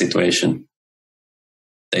in that situation,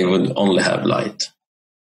 they would only have light.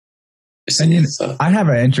 And I have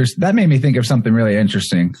an interest. That made me think of something really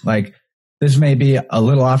interesting. Like, this may be a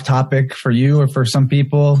little off topic for you or for some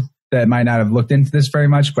people that might not have looked into this very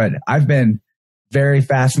much, but I've been very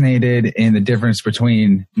fascinated in the difference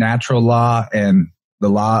between natural law and the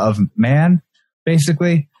law of man,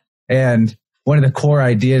 basically. And one of the core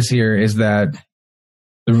ideas here is that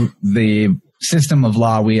the system of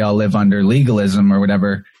law we all live under, legalism or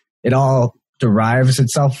whatever, it all derives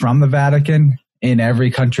itself from the Vatican in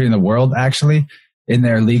every country in the world, actually. In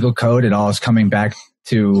their legal code, it all is coming back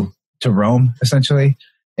to Rome, essentially.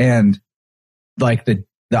 And like the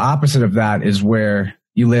opposite of that is where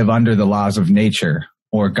you live under the laws of nature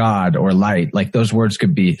or God or light. Like, those words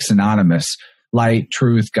could be synonymous. Light,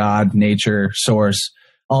 truth, God, nature, source,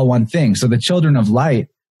 all one thing. So the children of light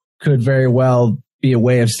could very well be a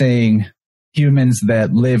way of saying humans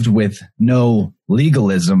that lived with no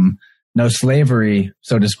legalism, no slavery,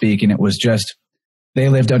 so to speak. And it was just, they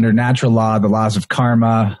lived under natural law, the laws of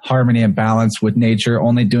karma, harmony and balance with nature,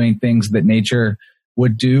 only doing things that nature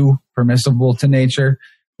would do, permissible to nature.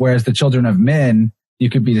 Whereas the children of men, you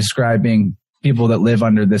could be describing people that live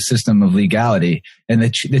under the system of legality. And the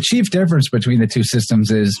chief difference between the two systems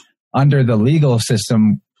is, under the legal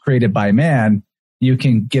system created by man, you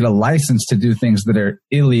can get a license to do things that are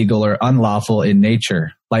illegal or unlawful in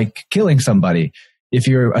nature, like killing somebody. If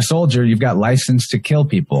you're a soldier, you've got license to kill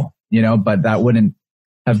people, but that wouldn't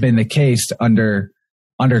have been the case under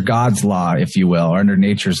God's law, if you will, or under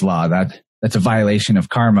nature's law. That's a violation of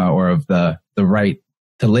karma or of the right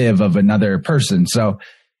to live of another person. So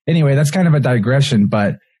anyway, that's kind of a digression,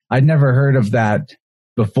 but I'd never heard of that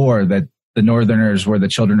before, that the Northerners were the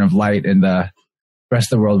children of light and the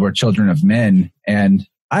rest of the world were children of men. And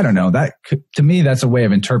I don't know, that to me, that's a way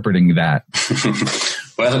of interpreting that.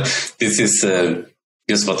 Well, this is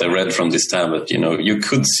just what I read from this tablet. You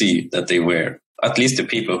could see that they were, at least the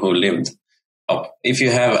people who lived up. If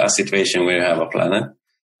you have a situation where you have a planet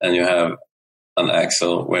and you have an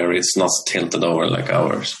axle where it's not tilted over like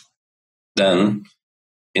ours, then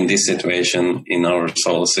in this situation, in our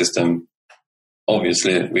solar system,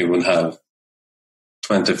 obviously we would have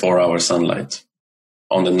 24-hour sunlight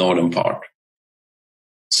on the northern part.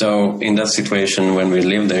 So in that situation, when we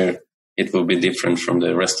live there, it will be different from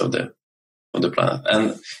the rest of the planet.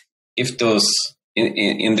 And if those,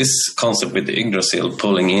 in this concept with the Yggdrasil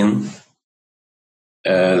pulling in,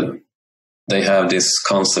 they have this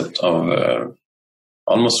concept of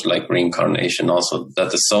almost like reincarnation also,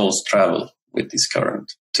 that the souls travel with this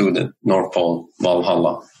current to the North Pole,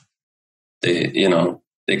 Valhalla. They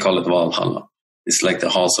call it Valhalla. It's like the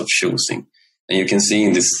halls of choosing. And you can see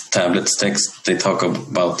in this tablet's text, they talk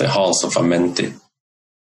about the halls of Amenti,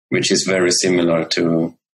 which is very similar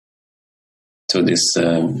to this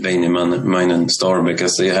Väinämöinen story,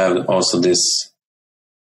 because they have also this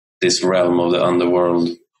realm of the underworld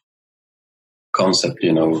concept.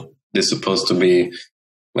 They're supposed to be,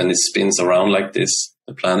 when it spins around like this,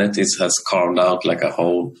 the planet has carved out like a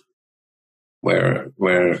hole where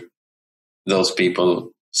those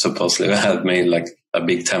people supposedly had made like a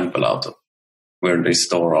big temple out of, where they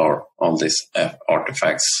store all these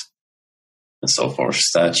artifacts and so forth,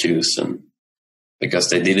 statues, and because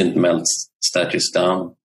they didn't melt statues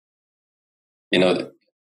down. Even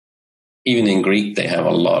in Greek, they have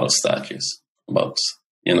a lot of statues. But,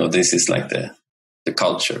 this is like the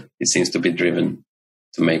culture. It seems to be driven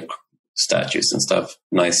to make statues and stuff,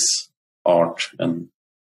 nice art. And,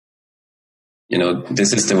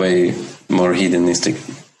 this is the way more hedonistic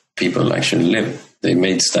people actually live. They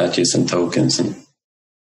made statues and tokens and,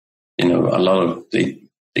 a lot of the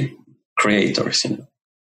creators,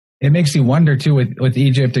 It makes you wonder too with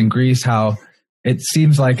Egypt and Greece, how it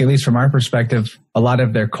seems like, at least from our perspective, a lot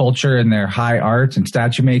of their culture and their high art and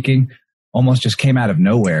statue making almost just came out of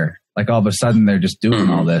nowhere. Like all of a sudden they're just doing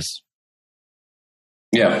all this.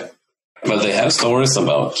 Yeah. But they have stories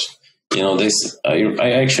about, this.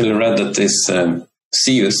 I actually read that this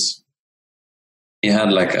Zeus, he had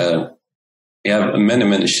many,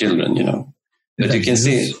 many children, But you can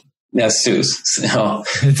see, Yeah, Zeus. No,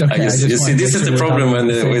 It's okay. I guess, you see, this is the problem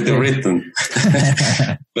with the written.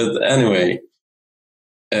 But anyway,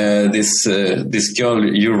 this girl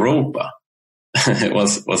Europa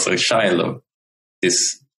was a child of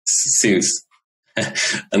this Zeus,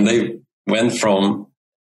 and they went from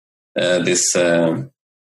this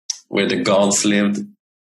where the gods lived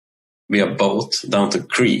via boat down to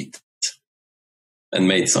Crete and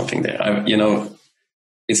made something there.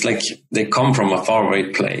 It's like they come from a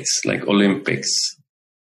faraway place, like Olympics,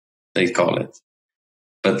 they call it.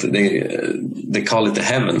 But they call it the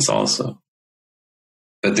heavens also.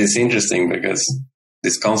 But it's interesting because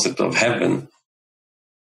this concept of heaven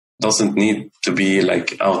doesn't need to be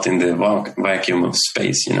like out in the vacuum of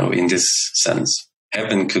space, in this sense.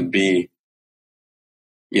 Heaven could be,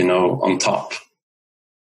 on top.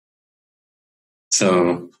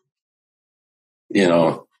 So,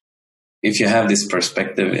 if you have this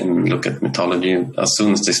perspective and look at mythology, as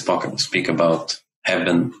soon as they speak about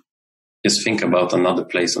heaven, just think about another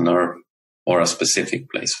place on earth or a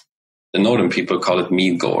specific place. The northern people call it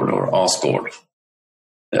Midgård or Asgård.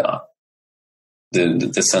 Yeah.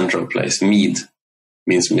 The central place. Mid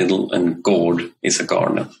means middle and Gård is a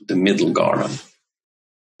garden. The middle garden.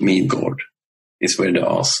 Midgård is where the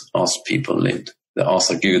As people lived. The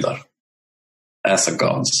Asagudar. Asa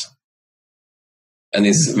gods. And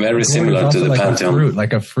it's very similar to the pantheon.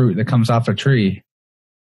 Like a fruit that comes off a tree.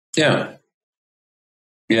 Yeah.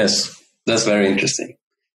 Yes, that's very interesting.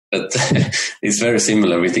 But it's very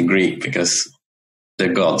similar with the Greek because the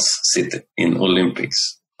gods sit in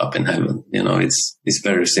Olympics up in heaven. It's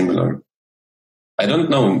very similar. I don't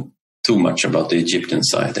know too much about the Egyptian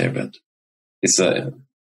side there, but it's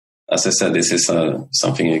as I said, this is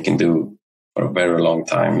something you can do for a very long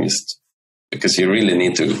time, just because you really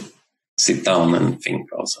need to sit down and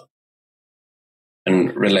think also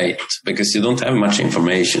and relate, because you don't have much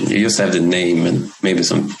information. You just have the name and maybe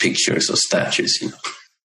some pictures or statues.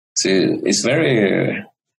 So it's very,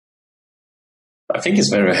 I think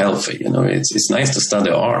it's very healthy. It's nice to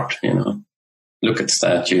study art. Look at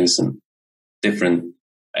statues and different.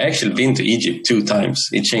 I actually been to Egypt 2 times.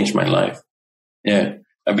 It changed my life. Yeah,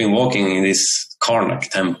 I've been walking in this Karnak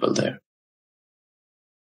temple there.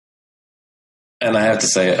 And I have to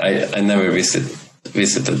say, I never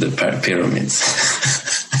visited the pyramids.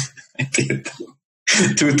 I did.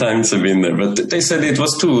 2 times I've been there, but they said it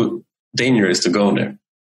was too dangerous to go there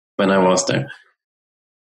when I was there.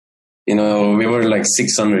 We were like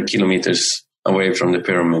 600 kilometers away from the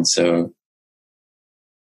pyramid. So,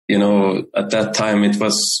 at that time, it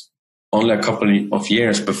was only a couple of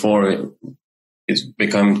years before it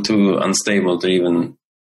became too unstable to even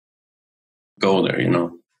go there,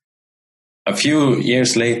 A few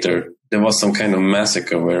years later, there was some kind of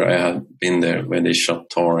massacre where I had been there, where they shot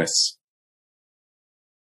tourists.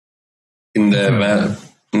 In the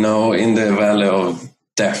Valley of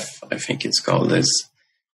Death, I think it's called.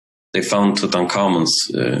 They found Tutankhamun's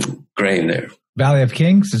grave there. Valley of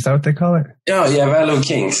Kings, is that what they call it? Yeah, Valley of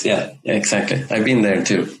Kings. Yeah, exactly. I've been there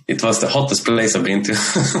too. It was the hottest place I've been to.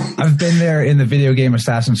 I've been there in the video game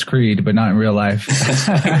Assassin's Creed, but not in real life.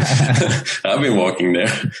 I've been walking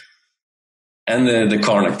there. And the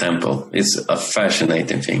Karnak temple is a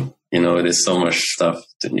fascinating thing. There's so much stuff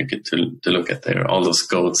that you get to look at there. All those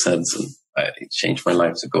goat's heads. And it changed my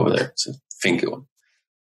life to go there, to think of,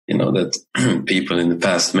 that people in the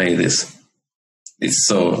past made this. It's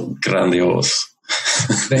so grandiose.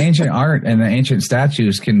 The ancient art and the ancient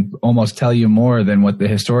statues can almost tell you more than what the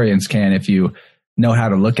historians can if you know how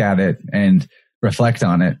to look at it and reflect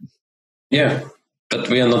on it. Yeah. But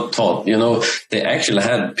we are not taught, they actually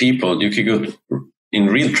had people, you could go in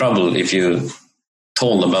real trouble if you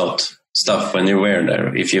told about stuff when you were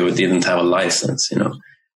there, if you didn't have a license,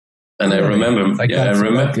 And I remember, like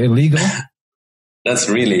illegal. That's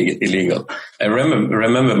really illegal. I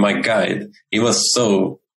remember my guide, he was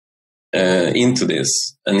so into this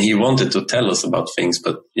and he wanted to tell us about things,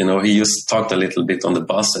 but, he just talked a little bit on the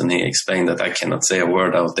bus and he explained that I cannot say a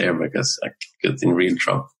word out there because I could get in real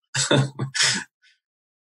trouble.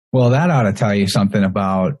 Well, that ought to tell you something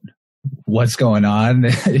about what's going on.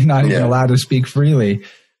 You're not even allowed to speak freely.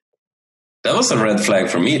 That was a red flag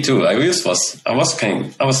for me too. I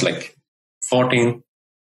was like 14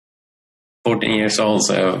 years old,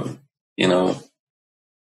 so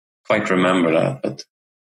quite remember that. But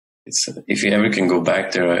if you ever can go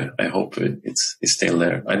back there, I hope it's still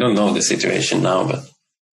there. I don't know the situation now, but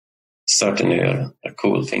it's certainly a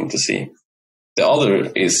cool thing to see. The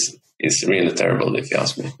other is really terrible, if you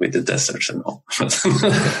ask me, with the deserts and all.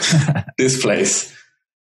 This place.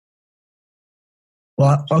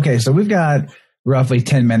 Well, okay, so we've got roughly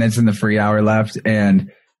 10 minutes in the free hour left,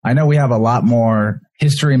 and I know we have a lot more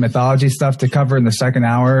history and mythology stuff to cover in the second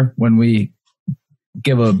hour when we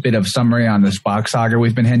give a bit of summary on this Bock Saga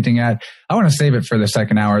we've been hinting at. I want to save it for the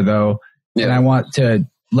second hour, though. Yeah. And I want to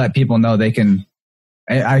let people know they can,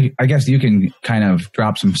 I guess you can kind of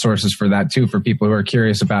drop some sources for that too, for people who are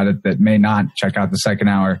curious about it that may not check out the second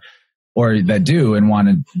hour, or that do and want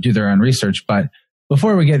to do their own research. But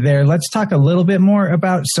before we get there, let's talk a little bit more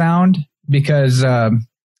about sound, because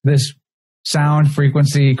this sound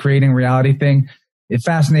frequency creating reality thing, it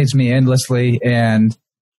fascinates me endlessly. And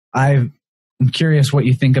I'm curious what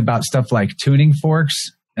you think about stuff like tuning forks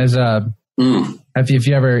as a, if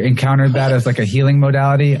you ever encountered that as like a healing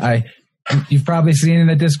modality. You've probably seen in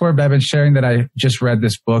the Discord, but I've been sharing that I just read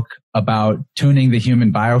this book about tuning the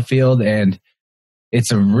human biofield, and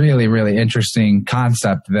it's a really, really interesting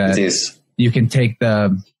concept that you can take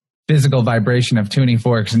the physical vibration of tuning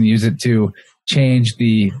forks and use it to change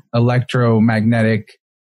the electromagnetic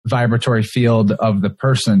vibratory field of the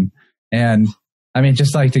person. And I mean,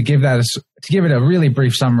 just like to give it a really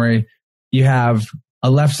brief summary, you have a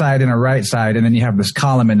left side and a right side, and then you have this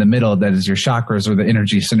column in the middle that is your chakras, or the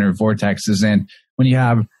energy center vortexes. And when you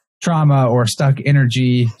have trauma or stuck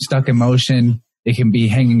energy, stuck emotion, it can be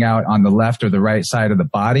hanging out on the left or the right side of the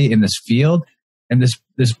body in this field. And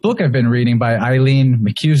this book I've been reading by Eileen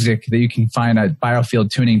McCusick, that you can find at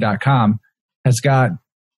biofieldtuning.com, has got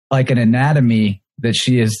like an anatomy that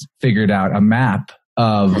she has figured out, a map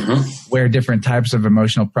of where different types of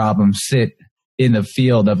emotional problems sit in the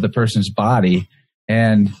field of the person's body,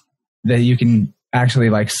 and that you can actually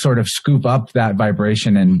like sort of scoop up that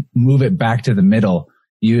vibration and move it back to the middle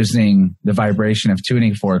using the vibration of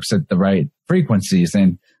tuning forks at the right frequencies.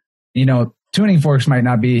 And, you know, tuning forks might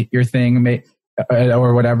not be your thing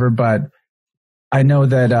or whatever, but I know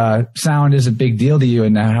that sound is a big deal to you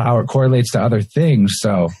and how it correlates to other things.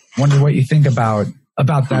 So wonder what you think about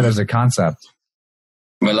that as a concept.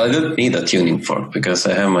 Well, I don't need a tuning fork because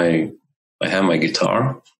I have my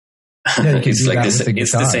guitar. Yeah, it's like this.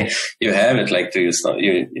 It's the same. You have it like to use.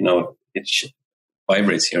 You know, it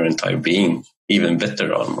vibrates your entire being even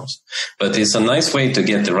better almost. But it's a nice way to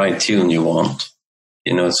get the right tune you want.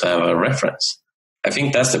 You know, to have a reference. I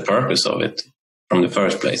think that's the purpose of it from the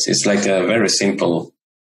first place. It's like a very simple,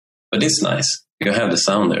 but it's nice. You have the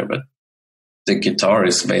sound there, but the guitar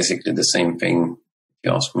is basically the same thing, if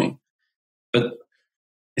you ask me. But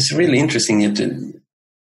it's really interesting to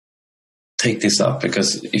take this up,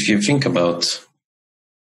 because if you think about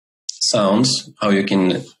sounds, how you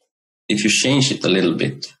can, if you change it a little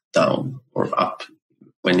bit down or up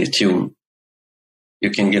when you tune, you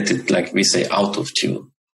can get it, like we say, out of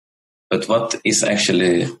tune. But what is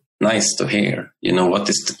actually nice to hear, you know, what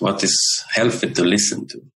is healthy to listen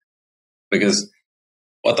to? Because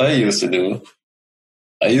what I used to do,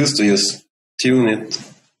 I used to just tune it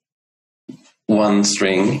one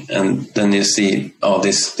string, and then you see, oh,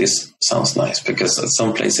 this sounds nice, because at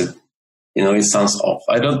some places, you know, it sounds off.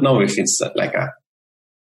 I don't know if it's like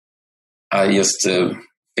just a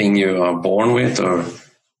thing you are born with, or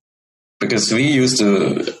because we used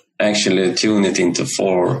to actually tune it into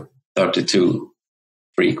 432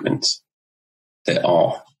 frequencies, the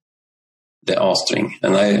A string,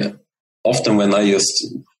 and I often, when I just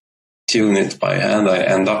tune it by hand, I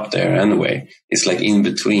end up there anyway. It's like in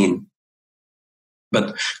between.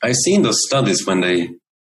 But I've seen those studies when they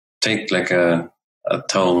take like a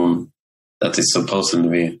tone that is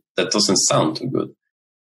supposedly, that doesn't sound too good.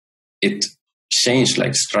 It changed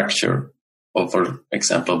like structure of, for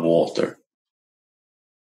example, water.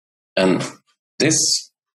 And this,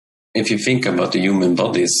 if you think about the human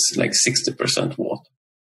body, is like 60% water.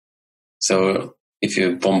 So if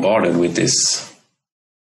you're bombarded with this,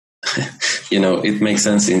 you know, it makes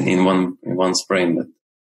sense in one's brain that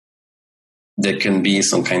there can be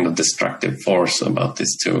some kind of destructive force about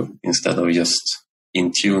this too, instead of just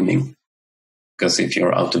in tuning. Because if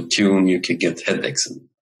you're out of tune, you can get headaches, and,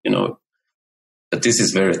 you know. But this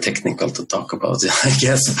is very technical to talk about, I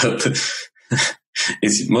guess. But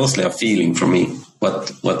it's mostly a feeling for me.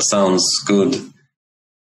 What sounds good,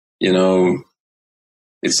 you know,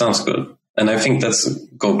 it sounds good. And I think that's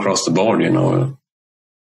go across the board, you know.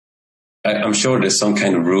 I'm sure there's some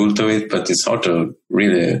kind of rule to it, but it's hard to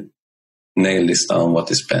really nail this down, what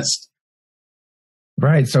is best.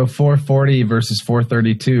 Right. So 440 versus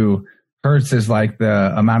 432 hertz is like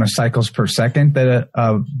the amount of cycles per second that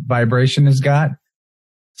a vibration has got.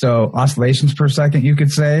 So oscillations per second, you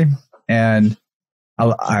could say. And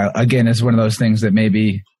again, it's one of those things that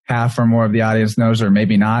maybe half or more of the audience knows, or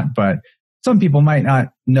maybe not. But some people might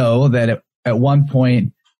not know that at one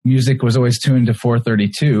point music was always tuned to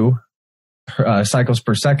 432. cycles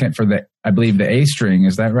per second for I believe the A string.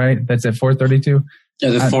 Is that right? That's at 432? Yeah,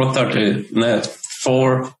 the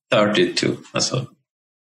 432. That's all.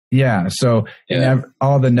 Yeah. So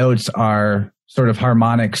all the notes are sort of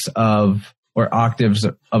harmonics of, or octaves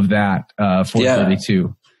of that 432. Yeah.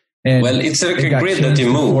 And well, it's like a grid that you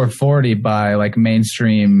move. 440 by like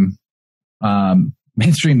mainstream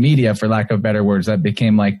media, for lack of better words, that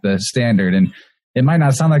became like the standard. And it might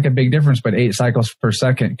not sound like a big difference, but 8 cycles per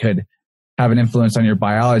second could have an influence on your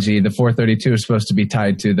biology. The 432 is supposed to be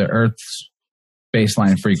tied to the Earth's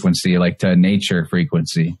baseline frequency, like to nature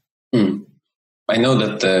frequency. I know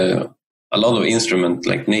that a lot of instruments,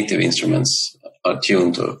 like native instruments, are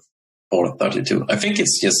tuned to 432. I think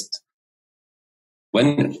it's just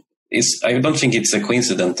I don't think it's a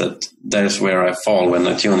coincidence that that's where I fall when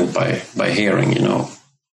I tune it by hearing,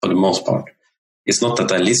 for the most part. It's not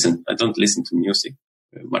that I don't listen to music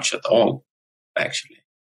much at all, actually.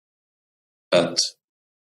 But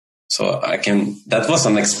so that was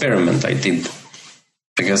an experiment I did,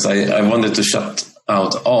 because I wanted to shut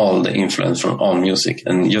out all the influence from all music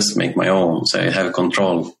and just make my own, so I have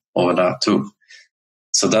control over that too.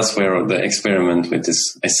 So that's where the experiment with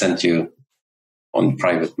this, I sent you on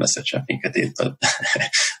private message, I think I did, but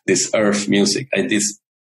this earth music, I did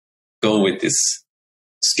go with this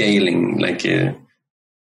scaling, like I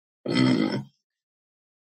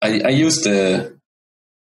used I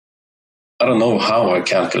don't know how I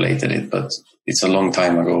calculated it, but it's a long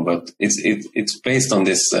time ago, but it's based on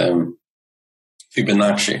this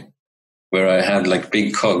Fibonacci, where I had like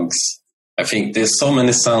big cogs. I think there's so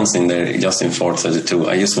many sounds in there just in 432.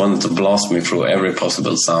 I just wanted to blast me through every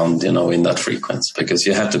possible sound, in that frequency, because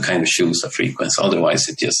you have to kind of choose a frequency. Otherwise,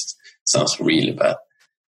 it just sounds really bad.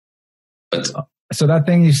 But so that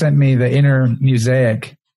thing you sent me, the Inner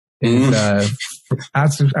Mosaic, is,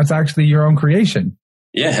 that's actually your own creation.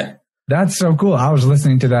 Yeah. That's so cool. I was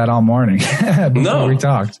listening to that all morning before we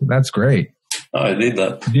talked. That's great. Oh, I did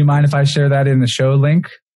that. Do you mind if I share that in the show link?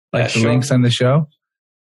 Like the links on the show?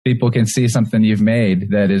 People can see something you've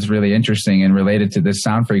made that is really interesting and related to this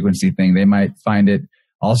sound frequency thing. They might find it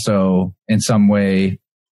also in some way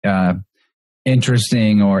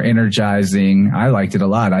interesting or energizing. I liked it a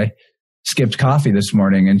lot. I skipped coffee this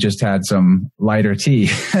morning and just had some lighter tea.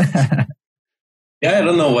 Yeah, I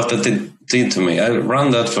don't know what that did to me. I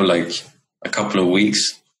ran that for like a couple of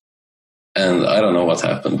weeks, and I don't know what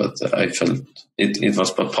happened, but I felt it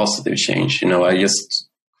was a positive change. I just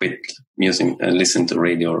quit music and listen to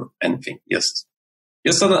radio or anything, just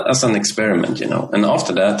as an experiment, And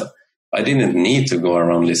after that, I didn't need to go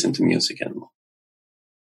around listening to music anymore.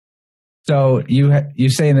 So you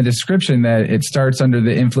say in the description that it starts under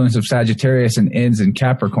the influence of Sagittarius and ends in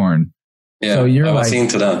Capricorn. Yeah, so you're I was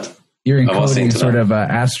into that. You're encoding sort of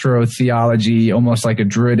astrotheology, almost like a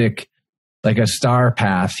druidic, like a star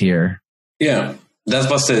path here. Yeah. That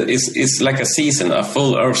was it's like a season, a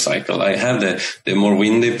full Earth cycle. I have the more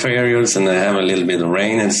windy periods, and I have a little bit of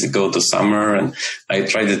rain, and it's go to summer. And I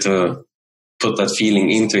tried to put that feeling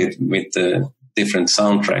into it with the different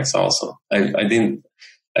soundtracks also.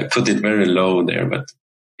 I put it very low there, but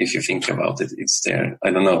if you think about it, it's there. I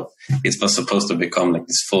don't know. It was supposed to become like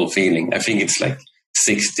this full feeling. I think it's like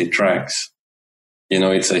 60 tracks.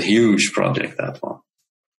 It's a huge project, that one.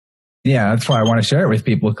 Yeah, that's why I want to share it with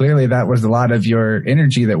people. Clearly, that was a lot of your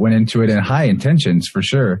energy that went into it, and high intentions for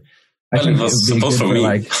sure. Well, it was supposed for me.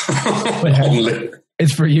 Only.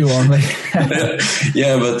 It's for you only.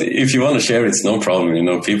 Yeah, but if you want to share, it's no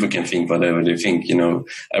problem. People can think whatever they think.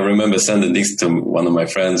 I remember sending this to one of my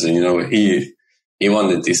friends, and he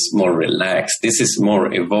wanted this more relaxed. This is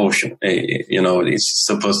more evocation. It's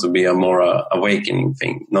supposed to be a more awakening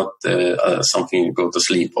thing, not something you go to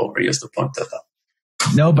sleep over. Just to point that out.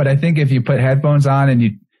 No, but I think if you put headphones on and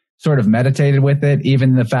you sort of meditated with it,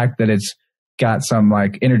 even the fact that it's got some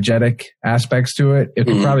like energetic aspects to it, it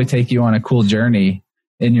could probably take you on a cool journey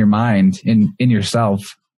in your mind, in yourself.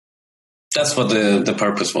 That's what the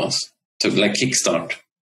purpose was, to like kickstart.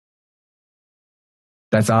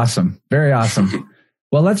 That's awesome. Very awesome.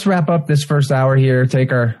 Well, let's wrap up this first hour here,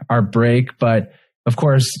 take our break. But of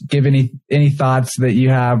course, give any thoughts that you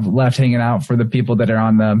have left hanging out for the people that are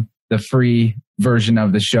on the free version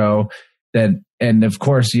of the show. And of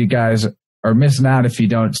course, you guys are missing out if you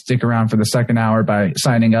don't stick around for the second hour by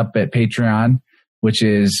signing up at Patreon, which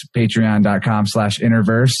is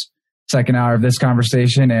patreon.com/InnerVerse. Second hour of this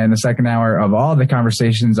conversation and the second hour of all the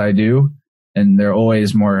conversations I do. And they're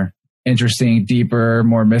always more interesting, deeper,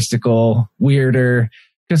 more mystical, weirder,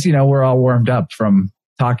 because, we're all warmed up from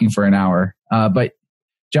talking for an hour. But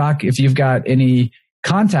Jock, if you've got any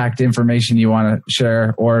contact information you want to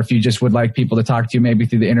share, or if you just would like people to talk to you maybe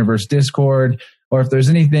through the InnerVerse Discord, or if there's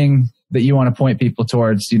anything that you want to point people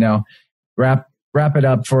towards, wrap it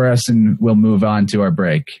up for us and we'll move on to our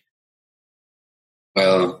break.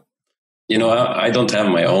 Well, I don't have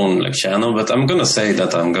my own channel, but I'm going to say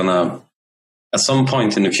that I'm going to, at some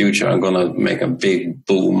point in the future, I'm going to make a big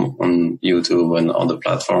boom on YouTube and other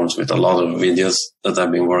platforms with a lot of videos that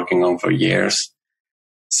I've been working on for years.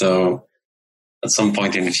 So at some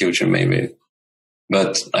point in the future, maybe.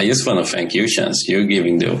 But I just want to thank you, Chance. You're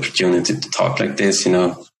giving the opportunity to talk like this,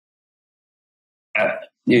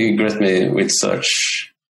 You greet me with such,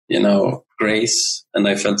 grace, and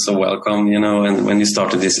I felt so welcome, and when you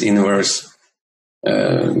started this InnerVerse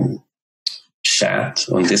chat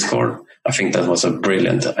on Discord, I think that was a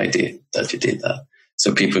brilliant idea that you did that.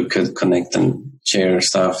 So people could connect and share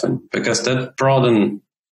stuff, and because that broadened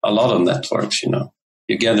a lot of networks,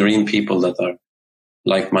 You gather in people that are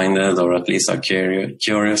like-minded or at least are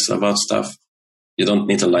curious about stuff. You don't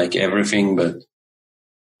need to like everything, but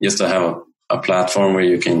just to have a platform where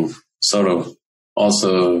you can sort of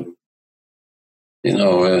also,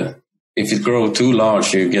 if it grows too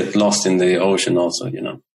large, you get lost in the ocean also,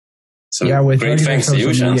 So yeah, with great thanks to you,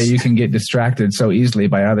 media, you can get distracted so easily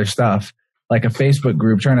by other stuff. Like a Facebook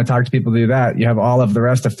group, trying to talk to people to do that. You have all of the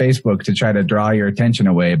rest of Facebook to try to draw your attention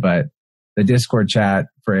away. But the Discord chat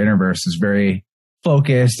for InnerVerse is very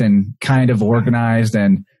focused and kind of organized.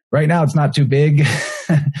 And right now it's not too big,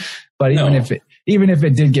 but even if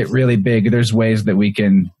it did get really big, there's ways that we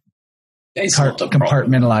can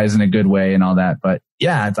compartmentalize in a good way and all that. But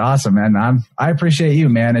yeah, it's awesome, man. I appreciate you,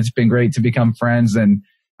 man. It's been great to become friends, and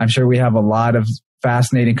I'm sure we have a lot of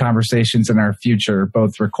fascinating conversations in our future,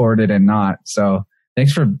 both recorded and not. So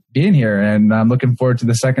thanks for being here, and I'm looking forward to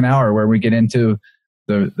the second hour where we get into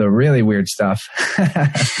the really weird stuff.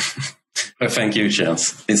 Well, thank you,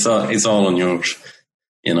 Chance. It's all on yours.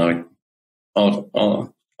 I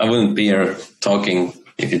wouldn't be here talking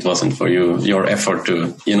if it wasn't for your effort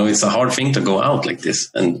to, it's a hard thing to go out like this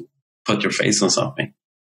and put your face on something.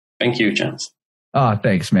 Thank you, Chance. Oh,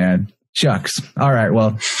 thanks, man. Shucks. All right.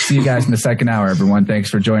 Well, see you guys in the second hour, everyone. Thanks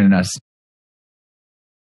for joining us.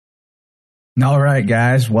 All right,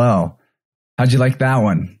 guys. Well, how'd you like that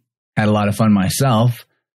one? Had a lot of fun myself.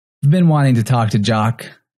 I've been wanting to talk to Jock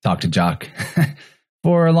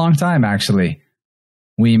for a long time, actually.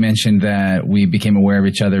 We mentioned that we became aware of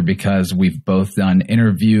each other because we've both done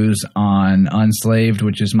interviews on Unslaved,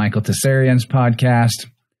 which is Michael Tessarian's podcast.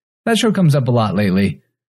 That show comes up a lot lately.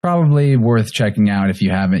 Probably worth checking out if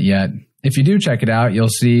you haven't yet. If you do check it out, you'll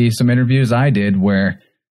see some interviews I did where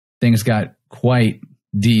things got quite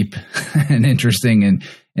deep and interesting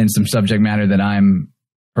and some subject matter that I'm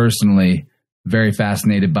personally very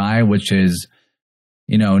fascinated by, which is,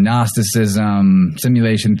 Gnosticism,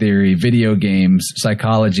 simulation theory, video games,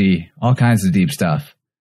 psychology, all kinds of deep stuff.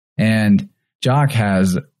 And Jock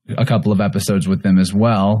has a couple of episodes with them as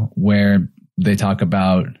well, where they talk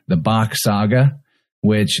about the Bock Saga,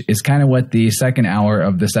 which is kind of what the second hour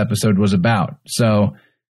of this episode was about. So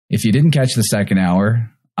if you didn't catch the second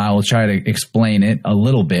hour, I will try to explain it a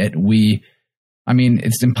little bit.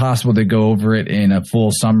 It's impossible to go over it in a full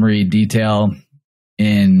summary detail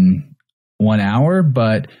in 1 hour,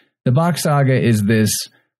 but the Bock Saga is this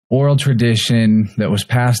oral tradition that was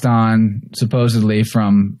passed on supposedly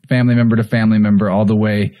from family member to family member all the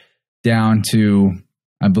way down to,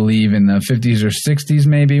 I believe, in the 50s or 60s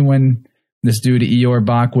maybe, when this dude Eeyore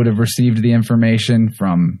Bock would have received the information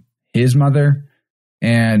from his mother.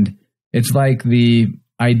 And it's like the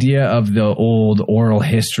idea of the old oral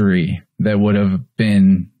history that would have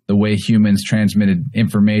been the way humans transmitted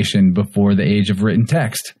information before the age of written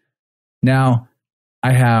text. Now,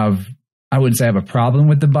 I wouldn't say I have a problem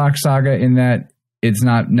with the Bock Saga in that it's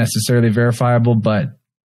not necessarily verifiable, but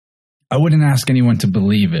I wouldn't ask anyone to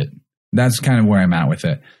believe it. That's kind of where I'm at with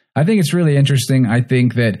it. I think it's really interesting. I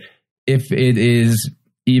think that if it is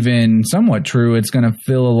even somewhat true, it's going to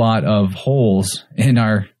fill a lot of holes in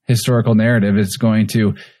our historical narrative. It's going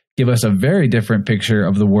to give us a very different picture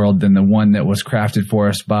of the world than the one that was crafted for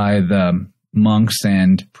us by the monks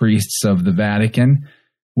and priests of the Vatican,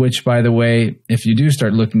 which, by the way, if you do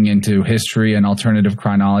start looking into history and alternative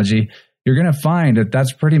chronology, you're going to find that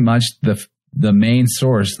that's pretty much the main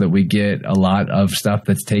source that we get a lot of stuff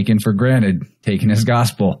that's taken for granted, taken as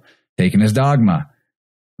gospel, taken as dogma.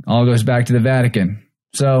 All goes back to the Vatican.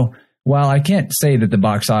 So while I can't say that the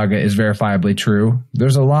Bock Saga is verifiably true,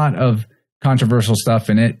 there's a lot of controversial stuff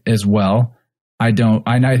in it as well. I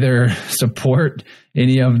neither support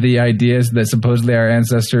any of the ideas that supposedly our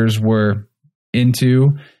ancestors were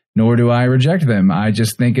into nor do I reject them. I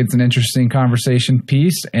just think it's an interesting conversation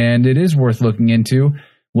piece, and it is worth looking into.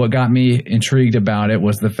 What got me intrigued about it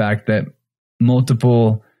was the fact that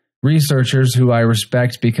multiple researchers who I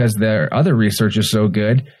respect because their other research is so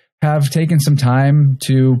good have taken some time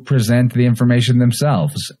to present the information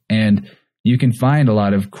themselves. And you can find a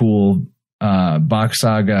lot of cool Bock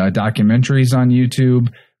Saga documentaries on YouTube.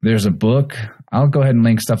 There's a book. I'll go ahead and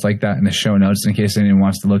link stuff like that in the show notes in case anyone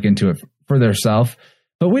wants to look into it for themselves.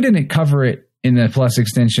 But we didn't cover it in the Plus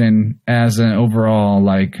extension as an overall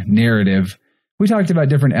narrative. We talked about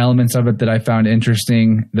different elements of it that I found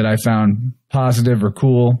interesting, that I found positive or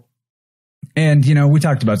cool. And, we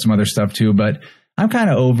talked about some other stuff too, but I'm kind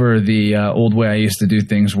of over the old way I used to do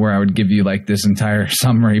things where I would give you this entire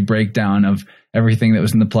summary breakdown of everything that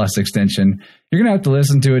was in the Plus extension. You're going to have to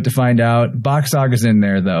listen to it to find out. Bock Saga's in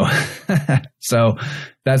there, though. So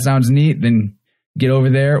that sounds neat. Then get over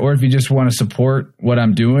there. Or if you just want to support what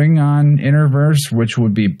I'm doing on InnerVerse, which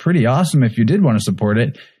would be pretty awesome if you did want to support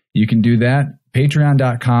it, you can do that.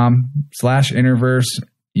 Patreon.com/InnerVerse.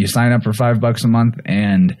 You sign up for $5 a month,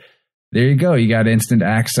 and there you go. You got instant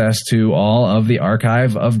access to all of the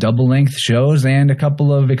archive of double-length shows and a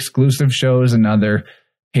couple of exclusive shows and other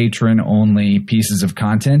patron-only pieces of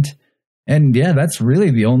content. And yeah, that's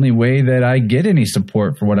really the only way that I get any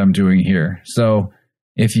support for what I'm doing here. So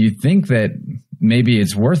if you think that maybe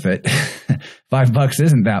it's worth it, $5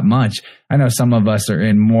 isn't that much. I know some of us are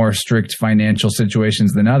in more strict financial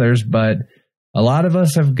situations than others, but a lot of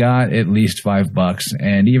us have got at least $5.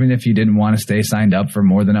 And even if you didn't want to stay signed up for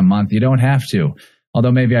more than a month, you don't have to.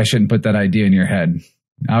 Although maybe I shouldn't put that idea in your head.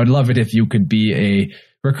 I would love it if you could be a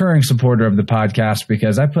recurring supporter of the podcast,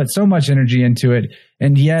 because I put so much energy into it,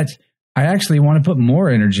 and yet I actually want to put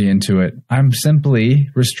more energy into it. I'm simply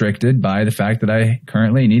restricted by the fact that I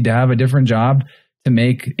currently need to have a different job to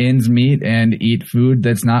make ends meet and eat food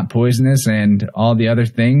that's not poisonous and all the other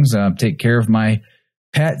things, take care of my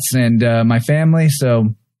pets and my family.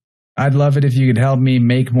 So I'd love it if you could help me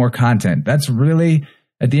make more content. That's really,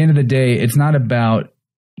 at the end of the day, it's not about,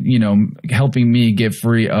 helping me get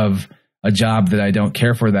free of a job that I don't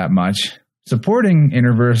care for that much. Supporting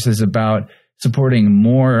InnerVerse is about supporting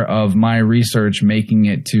more of my research, making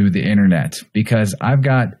it to the internet, because I've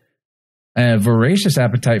got a voracious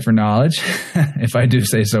appetite for knowledge, if I do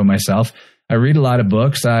say so myself. I read a lot of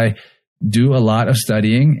books. I do a lot of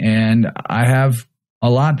studying, and I have a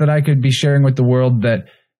lot that I could be sharing with the world that,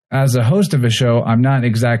 as a host of a show, I'm not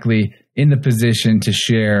exactly in the position to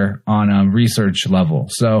share on a research level.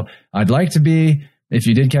 So I'd like to be. If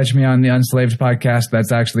you did catch me on the Unslaved podcast,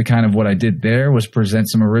 that's actually kind of what I did there, was present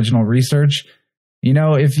some original research.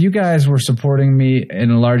 If you guys were supporting me in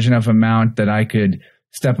a large enough amount that I could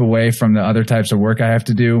step away from the other types of work I have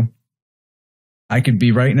to do, I could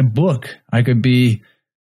be writing a book. I could be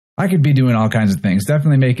doing all kinds of things.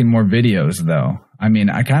 Definitely making more videos, though. I mean,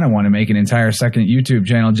 I kind of want to make an entire second YouTube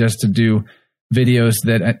channel just to do videos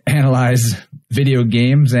that analyze video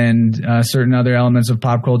games and certain other elements of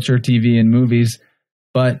pop culture, TV, and movies.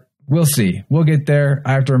 But we'll see. We'll get there.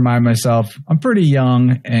 I have to remind myself I'm pretty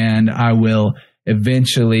young, and I will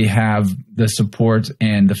eventually have the support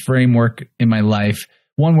and the framework in my life,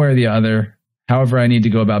 one way or the other, however I need to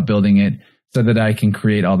go about building it, so that I can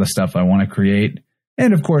create all the stuff I want to create.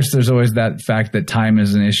 And of course, there's always that fact that time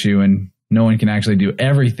is an issue, and no one can actually do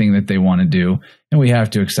everything that they want to do, and we have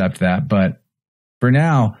to accept that. But for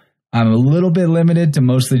now, I'm a little bit limited to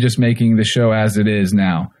mostly just making the show as it is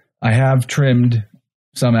now. I have trimmed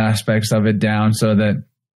some aspects of it down so that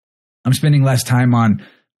I'm spending less time on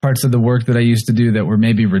parts of the work that I used to do that were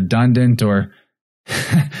maybe redundant. Or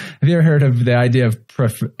have you ever heard of the idea of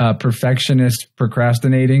perfectionist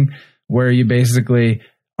procrastinating, where you basically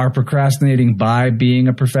are procrastinating by being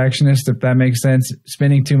a perfectionist, if that makes sense?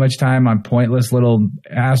 Spending too much time on pointless little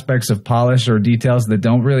aspects of polish or details that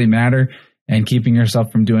don't really matter, and keeping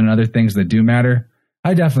yourself from doing other things that do matter.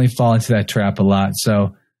 I definitely fall into that trap a lot.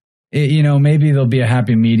 So maybe there'll be a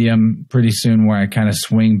happy medium pretty soon where I kind of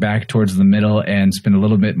swing back towards the middle and spend a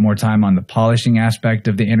little bit more time on the polishing aspect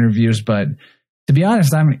of the interviews. But to be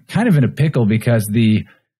honest, I'm kind of in a pickle because the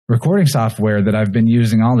recording software that I've been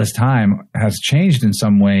using all this time has changed in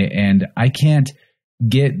some way, and I can't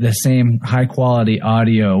get the same high quality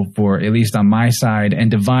audio for, at least on my side, and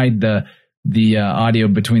divide the audio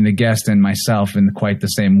between the guest and myself in quite the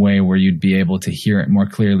same way where you'd be able to hear it more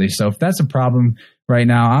clearly. So if that's a problem right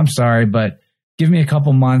now, I'm sorry, but give me a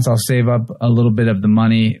couple months. I'll save up a little bit of the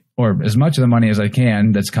money, or as much of the money as I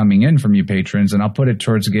can that's coming in from you patrons, and I'll put it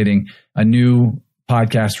towards getting a new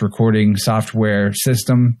podcast recording software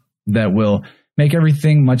system that will make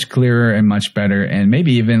everything much clearer and much better, and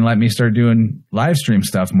maybe even let me start doing live stream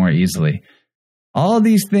stuff more easily. All of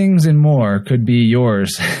these things and more could be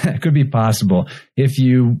yours, could be possible if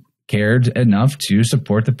you cared enough to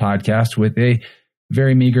support the podcast with a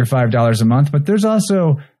very meager $5 a month. But there's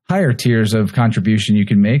also higher tiers of contribution you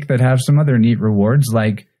can make that have some other neat rewards.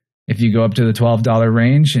 Like if you go up to the $12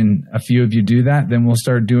 range and a few of you do that, then we'll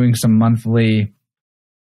start doing some monthly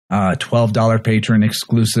 $12 patron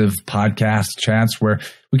exclusive podcast chats where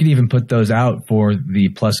we could even put those out for the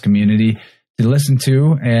Plus community to listen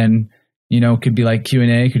to. And, could be like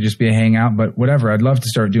Q&A, could just be a hangout, but whatever. I'd love to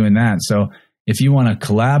start doing that. So if you want to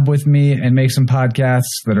collab with me and make some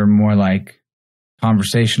podcasts that are more like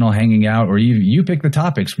conversational, hanging out, or you pick the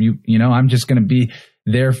topics, I'm just going to be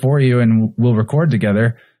there for you and we'll record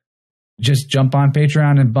together. Just jump on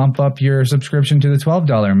Patreon and bump up your subscription to the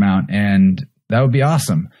 $12 amount. And that would be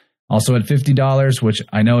awesome. Also at $50, which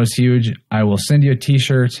I know is huge, I will send you a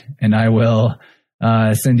t-shirt and I will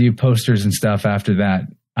send you posters and stuff after that.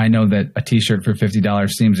 I know that a t-shirt for $50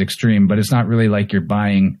 seems extreme, but it's not really like you're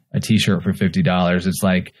buying a t-shirt for $50. It's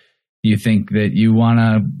like you think that you want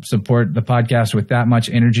to support the podcast with that much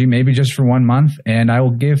energy, maybe just for 1 month, and I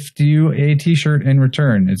will gift you a t-shirt in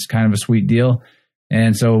return. It's kind of a sweet deal.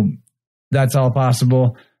 And so that's all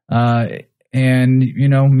possible. And,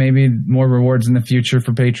 maybe more rewards in the future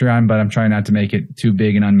for Patreon, but I'm trying not to make it too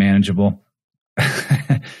big and unmanageable.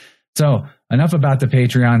 So enough about the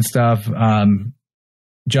Patreon stuff.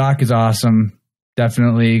 Jock is awesome.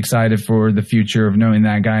 Definitely excited for the future of knowing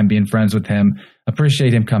that guy and being friends with him.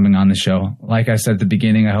 Appreciate him coming on the show. Like I said at the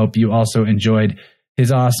beginning, I hope you also enjoyed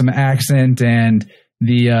his awesome accent and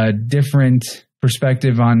the different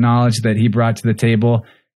perspective on knowledge that he brought to the table.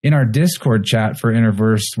 In our Discord chat for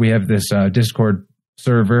InnerVerse, we have this Discord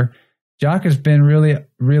server. Jock has been really,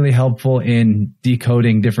 really helpful in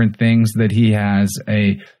decoding different things that he has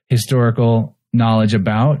a historical knowledge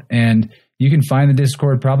about. And you can find the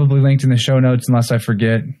Discord probably linked in the show notes unless I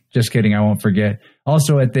forget. Just kidding, I won't forget.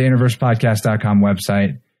 Also at the InnerVersePodcast.com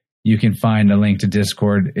website, you can find a link to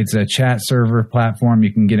Discord. It's a chat server platform.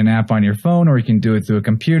 You can get an app on your phone or you can do it through a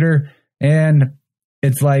computer. And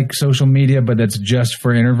it's like social media, but that's just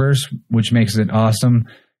for InnerVerse, which makes it awesome.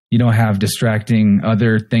 You don't have distracting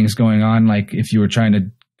other things going on. Like if you were trying to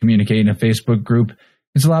communicate in a Facebook group,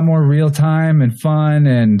 it's a lot more real time and fun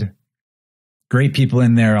and great people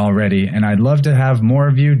in there already. And I'd love to have more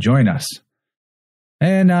of you join us.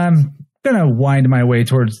 And I'm going to wind my way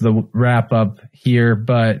towards the wrap up here.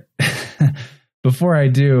 But before I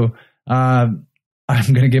do, I'm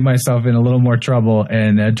going to get myself in a little more trouble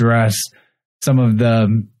and address some of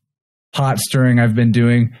the pot stirring I've been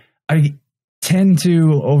doing. I tend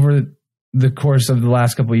to, over the course of the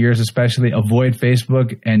last couple of years, especially avoid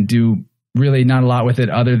Facebook and do really not a lot with it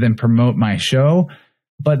other than promote my show.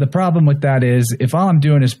 But the problem with that is if all I'm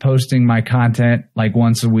doing is posting my content like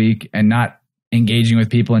once a week and not engaging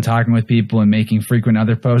with people and talking with people and making frequent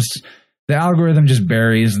other posts, the algorithm just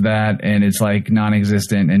buries that and it's like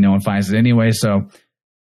non-existent and no one finds it anyway. So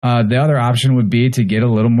the other option would be to get a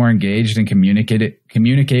little more engaged and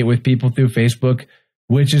communicate with people through Facebook,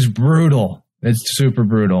 which is brutal. It's super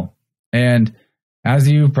brutal. And as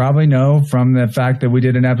you probably know from the fact that we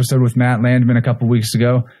did an episode with Matt Landman a couple weeks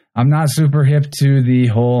ago, I'm not super hip to the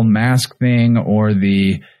whole mask thing or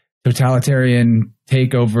the totalitarian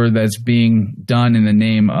takeover that's being done in the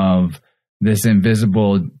name of this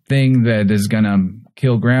invisible thing that is going to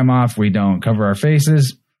kill grandma if we don't cover our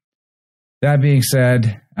faces. That being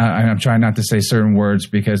said, I'm trying not to say certain words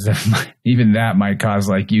because even that might cause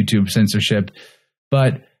like YouTube censorship,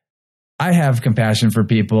 but I have compassion for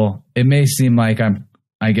people. It may seem like I'm,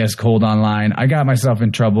 cold online. I got myself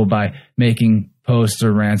in trouble by making posts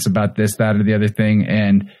or rants about this, that, or the other thing.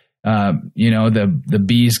 And, the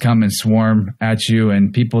bees come and swarm at you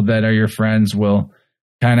and people that are your friends will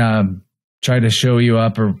kind of try to show you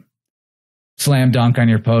up or slam dunk on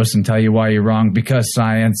your post and tell you why you're wrong because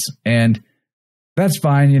science. And that's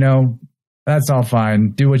fine. That's all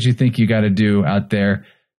fine. Do what you think you got to do out there.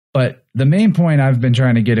 But the main point I've been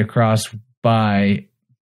trying to get across by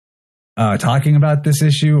talking about this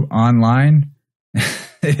issue online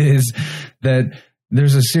is that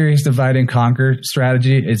there's a serious divide and conquer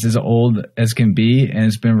strategy. It's as old as can be, and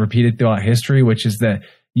it's been repeated throughout history, which is that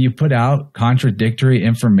you put out contradictory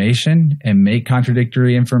information and make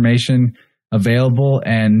contradictory information available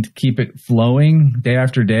and keep it flowing day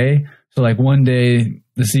after day. So like one day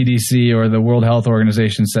the CDC or the World Health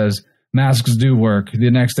Organization says masks do work.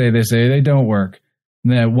 The next day they say they don't work.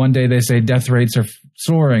 And then one day they say death rates are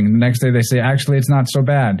soaring. The next day they say, actually, it's not so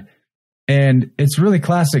bad. And it's really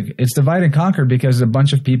classic. It's divide and conquer because a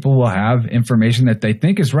bunch of people will have information that they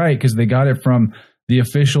think is right because they got it from the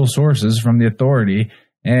official sources, from the authority.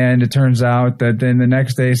 And it turns out that then the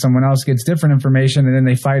next day someone else gets different information and then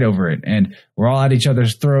they fight over it. And we're all at each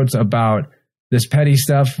other's throats about this petty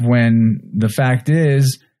stuff when the fact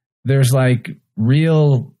is there's like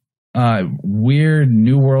real weird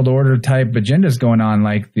New World Order type agendas going on,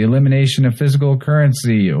 like the elimination of physical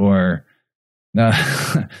currency or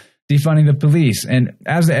defunding the police. And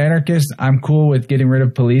as an anarchist, I'm cool with getting rid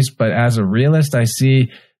of police, but as a realist, I see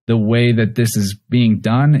the way that this is being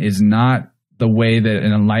done is not the way that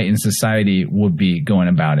an enlightened society would be going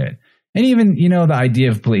about it. And even, you know, the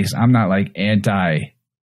idea of police, I'm not like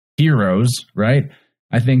anti-heroes, right?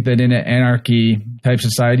 I think that in an anarchy type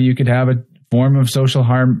society, you could have a form of social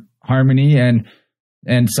harmony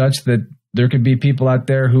and such that there could be people out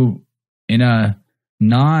there who in a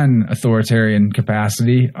non-authoritarian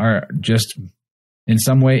capacity are just in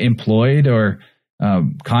some way employed or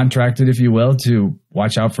contracted, if you will, to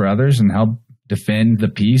watch out for others and help defend the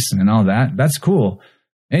peace and all that. That's cool.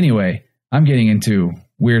 Anyway, I'm getting into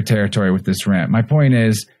weird territory with this rant. My point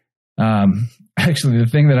is, actually, the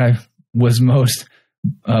thing that I was most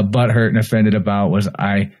butthurt and offended about was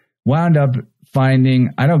I wound up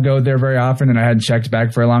finding, I don't go there very often and I hadn't checked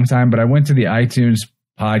back for a long time, but I went to the iTunes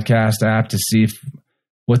podcast app to see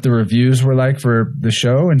what the reviews were like for the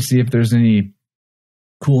show and see if there's any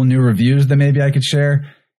cool new reviews that maybe I could share.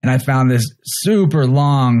 And I found this super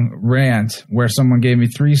long rant where someone gave me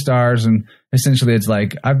 3 stars. And essentially it's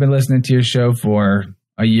like, I've been listening to your show for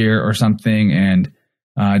a year or something. And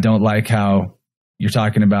I don't like how you're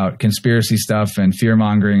talking about conspiracy stuff and fear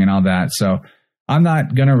mongering and all that. So I'm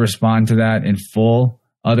not going to respond to that in full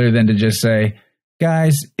other than to just say,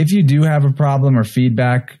 guys, if you do have a problem or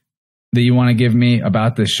feedback that you want to give me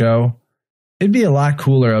about the show, it'd be a lot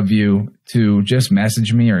cooler of you to just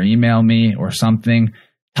message me or email me or something.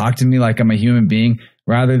 Talk to me like I'm a human being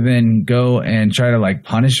rather than go and try to like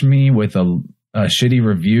punish me with a shitty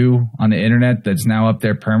review on the internet that's now up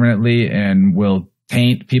there permanently and will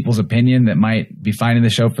taint people's opinion that might be finding the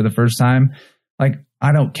show for the first time. Like,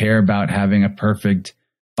 I don't care about having a perfect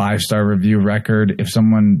 5-star review record. If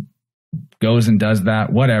someone goes and does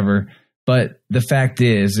that, whatever. But the fact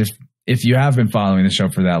is, if you have been following the show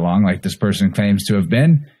for that long, like this person claims to have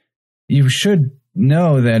been, you should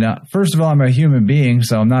know that, first of all, I'm a human being,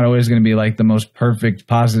 so I'm not always going to be like the most perfect,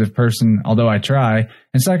 positive person, although I try.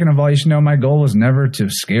 And second of all, you should know my goal was never to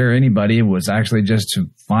scare anybody. It was actually just to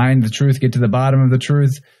find the truth, get to the bottom of the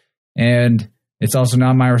truth. And it's also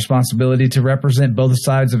not my responsibility to represent both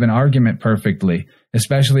sides of an argument perfectly,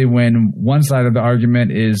 especially when one side of the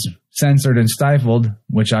argument is censored and stifled,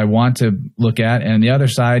 which I want to look at, and the other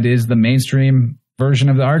side is the mainstream version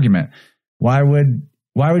of the argument. Why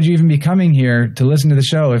would you even be coming here to listen to the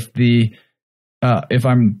show if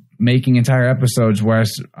I'm making entire episodes where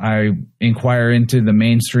I inquire into the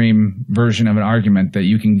mainstream version of an argument that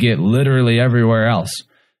you can get literally everywhere else?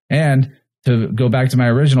 And to go back to my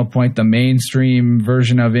original point, the mainstream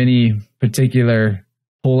version of any particular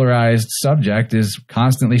polarized subject is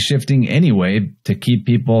constantly shifting anyway to keep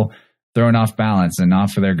people thrown off balance and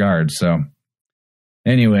off of their guard. So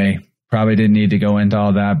anyway, probably didn't need to go into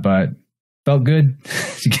all that, but felt good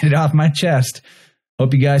to get it off my chest.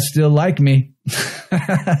 Hope you guys still like me.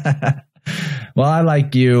 Well, I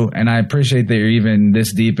like you, and I appreciate that you're even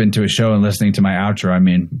this deep into a show and listening to my outro. I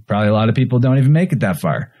mean, probably a lot of people don't even make it that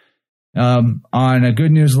far. On a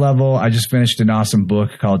good news level, I just finished an awesome book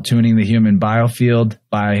called Tuning the Human Biofield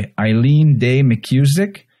by Eileen Day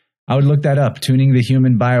McCusick. I would look that up, Tuning the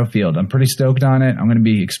Human Biofield. I'm pretty stoked on it. I'm going to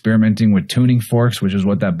be experimenting with tuning forks, which is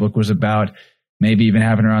what that book was about. Maybe even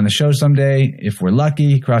having her on the show someday. If we're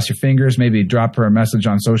lucky, cross your fingers, maybe drop her a message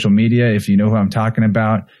on social media if you know who I'm talking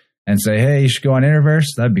about and say, hey, you should go on InnerVerse.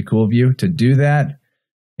 That'd be cool of you to do that.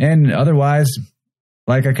 And otherwise,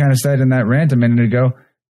 like I kind of said in that rant a minute ago,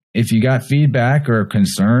 if you got feedback or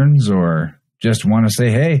concerns or just want to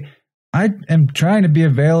say, hey, I am trying to be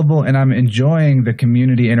available and I'm enjoying the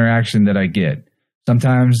community interaction that I get.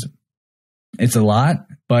 Sometimes it's a lot,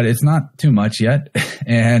 but it's not too much yet.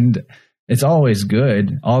 And it's always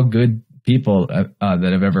good. All good people that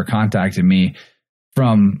have ever contacted me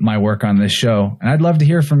from my work on this show. And I'd love to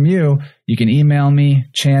hear from you. You can email me,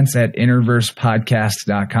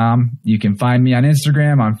 chance@innerversepodcast.com. You can find me on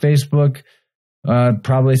Instagram, on Facebook,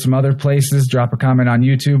 probably some other places. Drop a comment on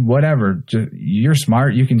YouTube, whatever. You're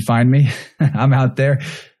smart. You can find me. I'm out there.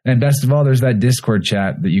 And best of all, there's that Discord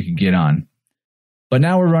chat that you can get on. But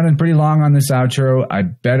now we're running pretty long on this outro. I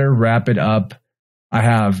better wrap it up. I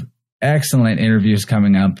have excellent interviews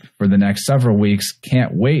coming up for the next several weeks.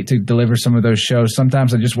 Can't wait to deliver some of those shows.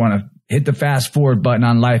 Sometimes I just want to hit the fast forward button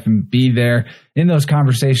on life and be there in those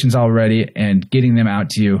conversations already and getting them out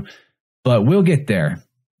to you. But we'll get there.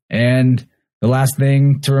 And the last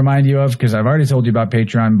thing to remind you of, because I've already told you about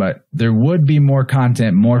Patreon, but there would be more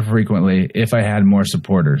content more frequently if I had more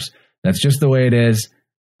supporters. That's just the way it is.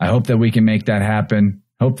 I hope that we can make that happen.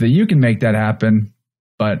 Hope that you can make that happen.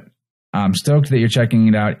 But I'm stoked that you're checking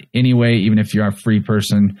it out anyway, even if you're a free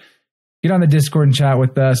person. Get on the Discord and chat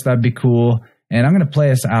with us. That'd be cool. And I'm going to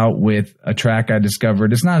play us out with a track I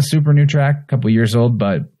discovered. It's not a super new track, a couple years old,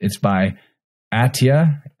 but it's by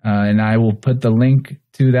Atia. And I will put the link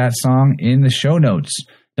to that song in the show notes.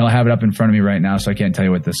 Don't have it up in front of me right now, so I can't tell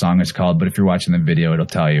you what the song is called. But if you're watching the video, it'll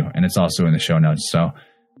tell you. And it's also in the show notes. So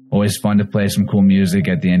always fun to play some cool music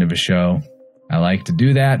at the end of a show. I like to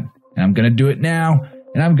do that. And I'm going to do it now.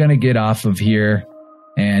 And I'm going to get off of here.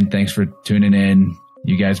 And thanks for tuning in.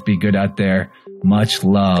 You guys be good out there. Much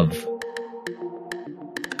love.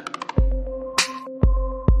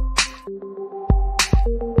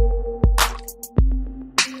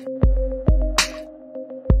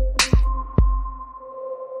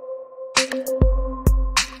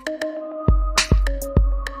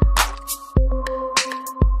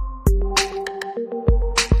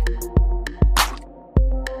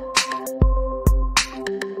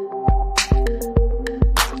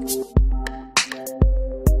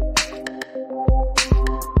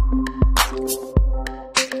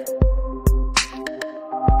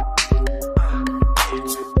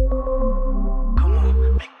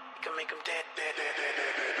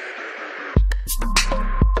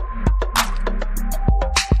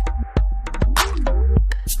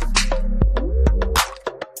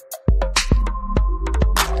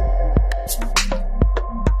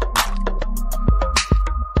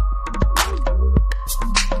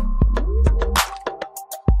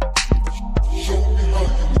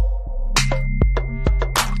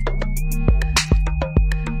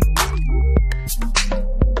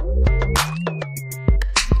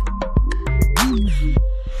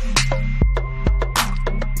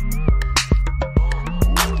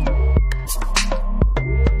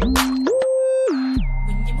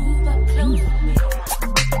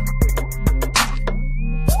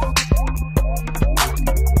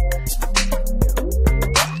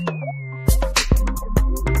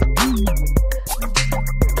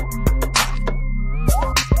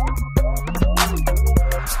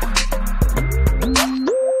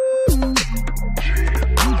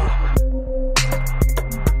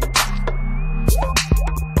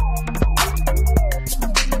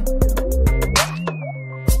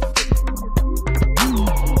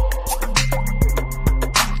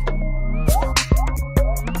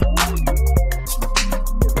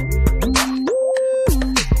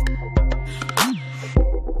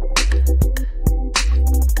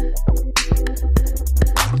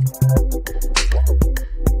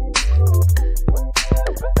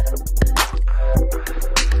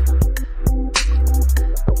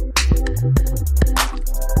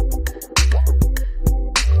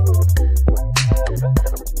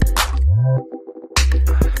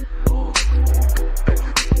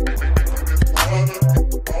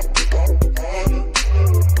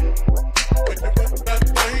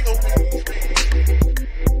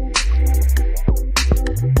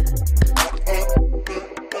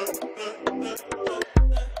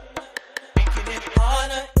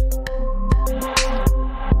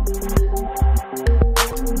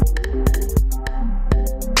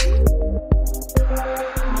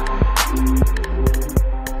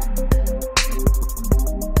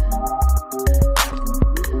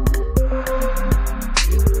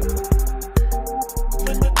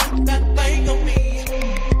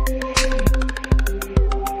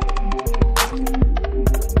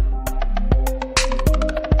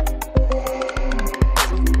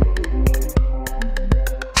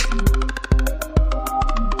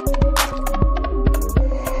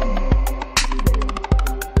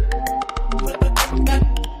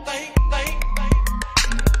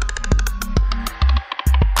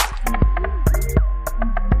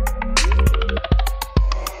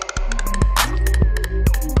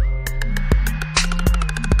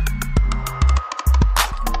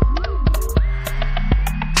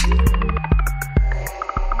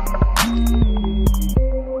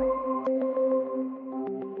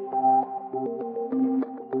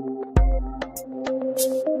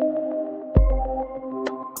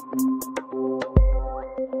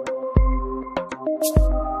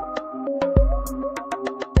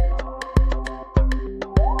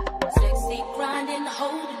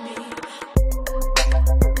 holding me.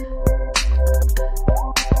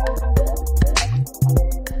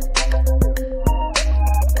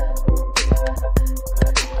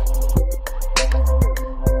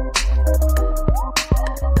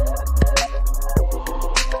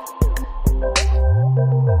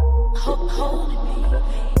 hold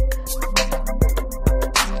me.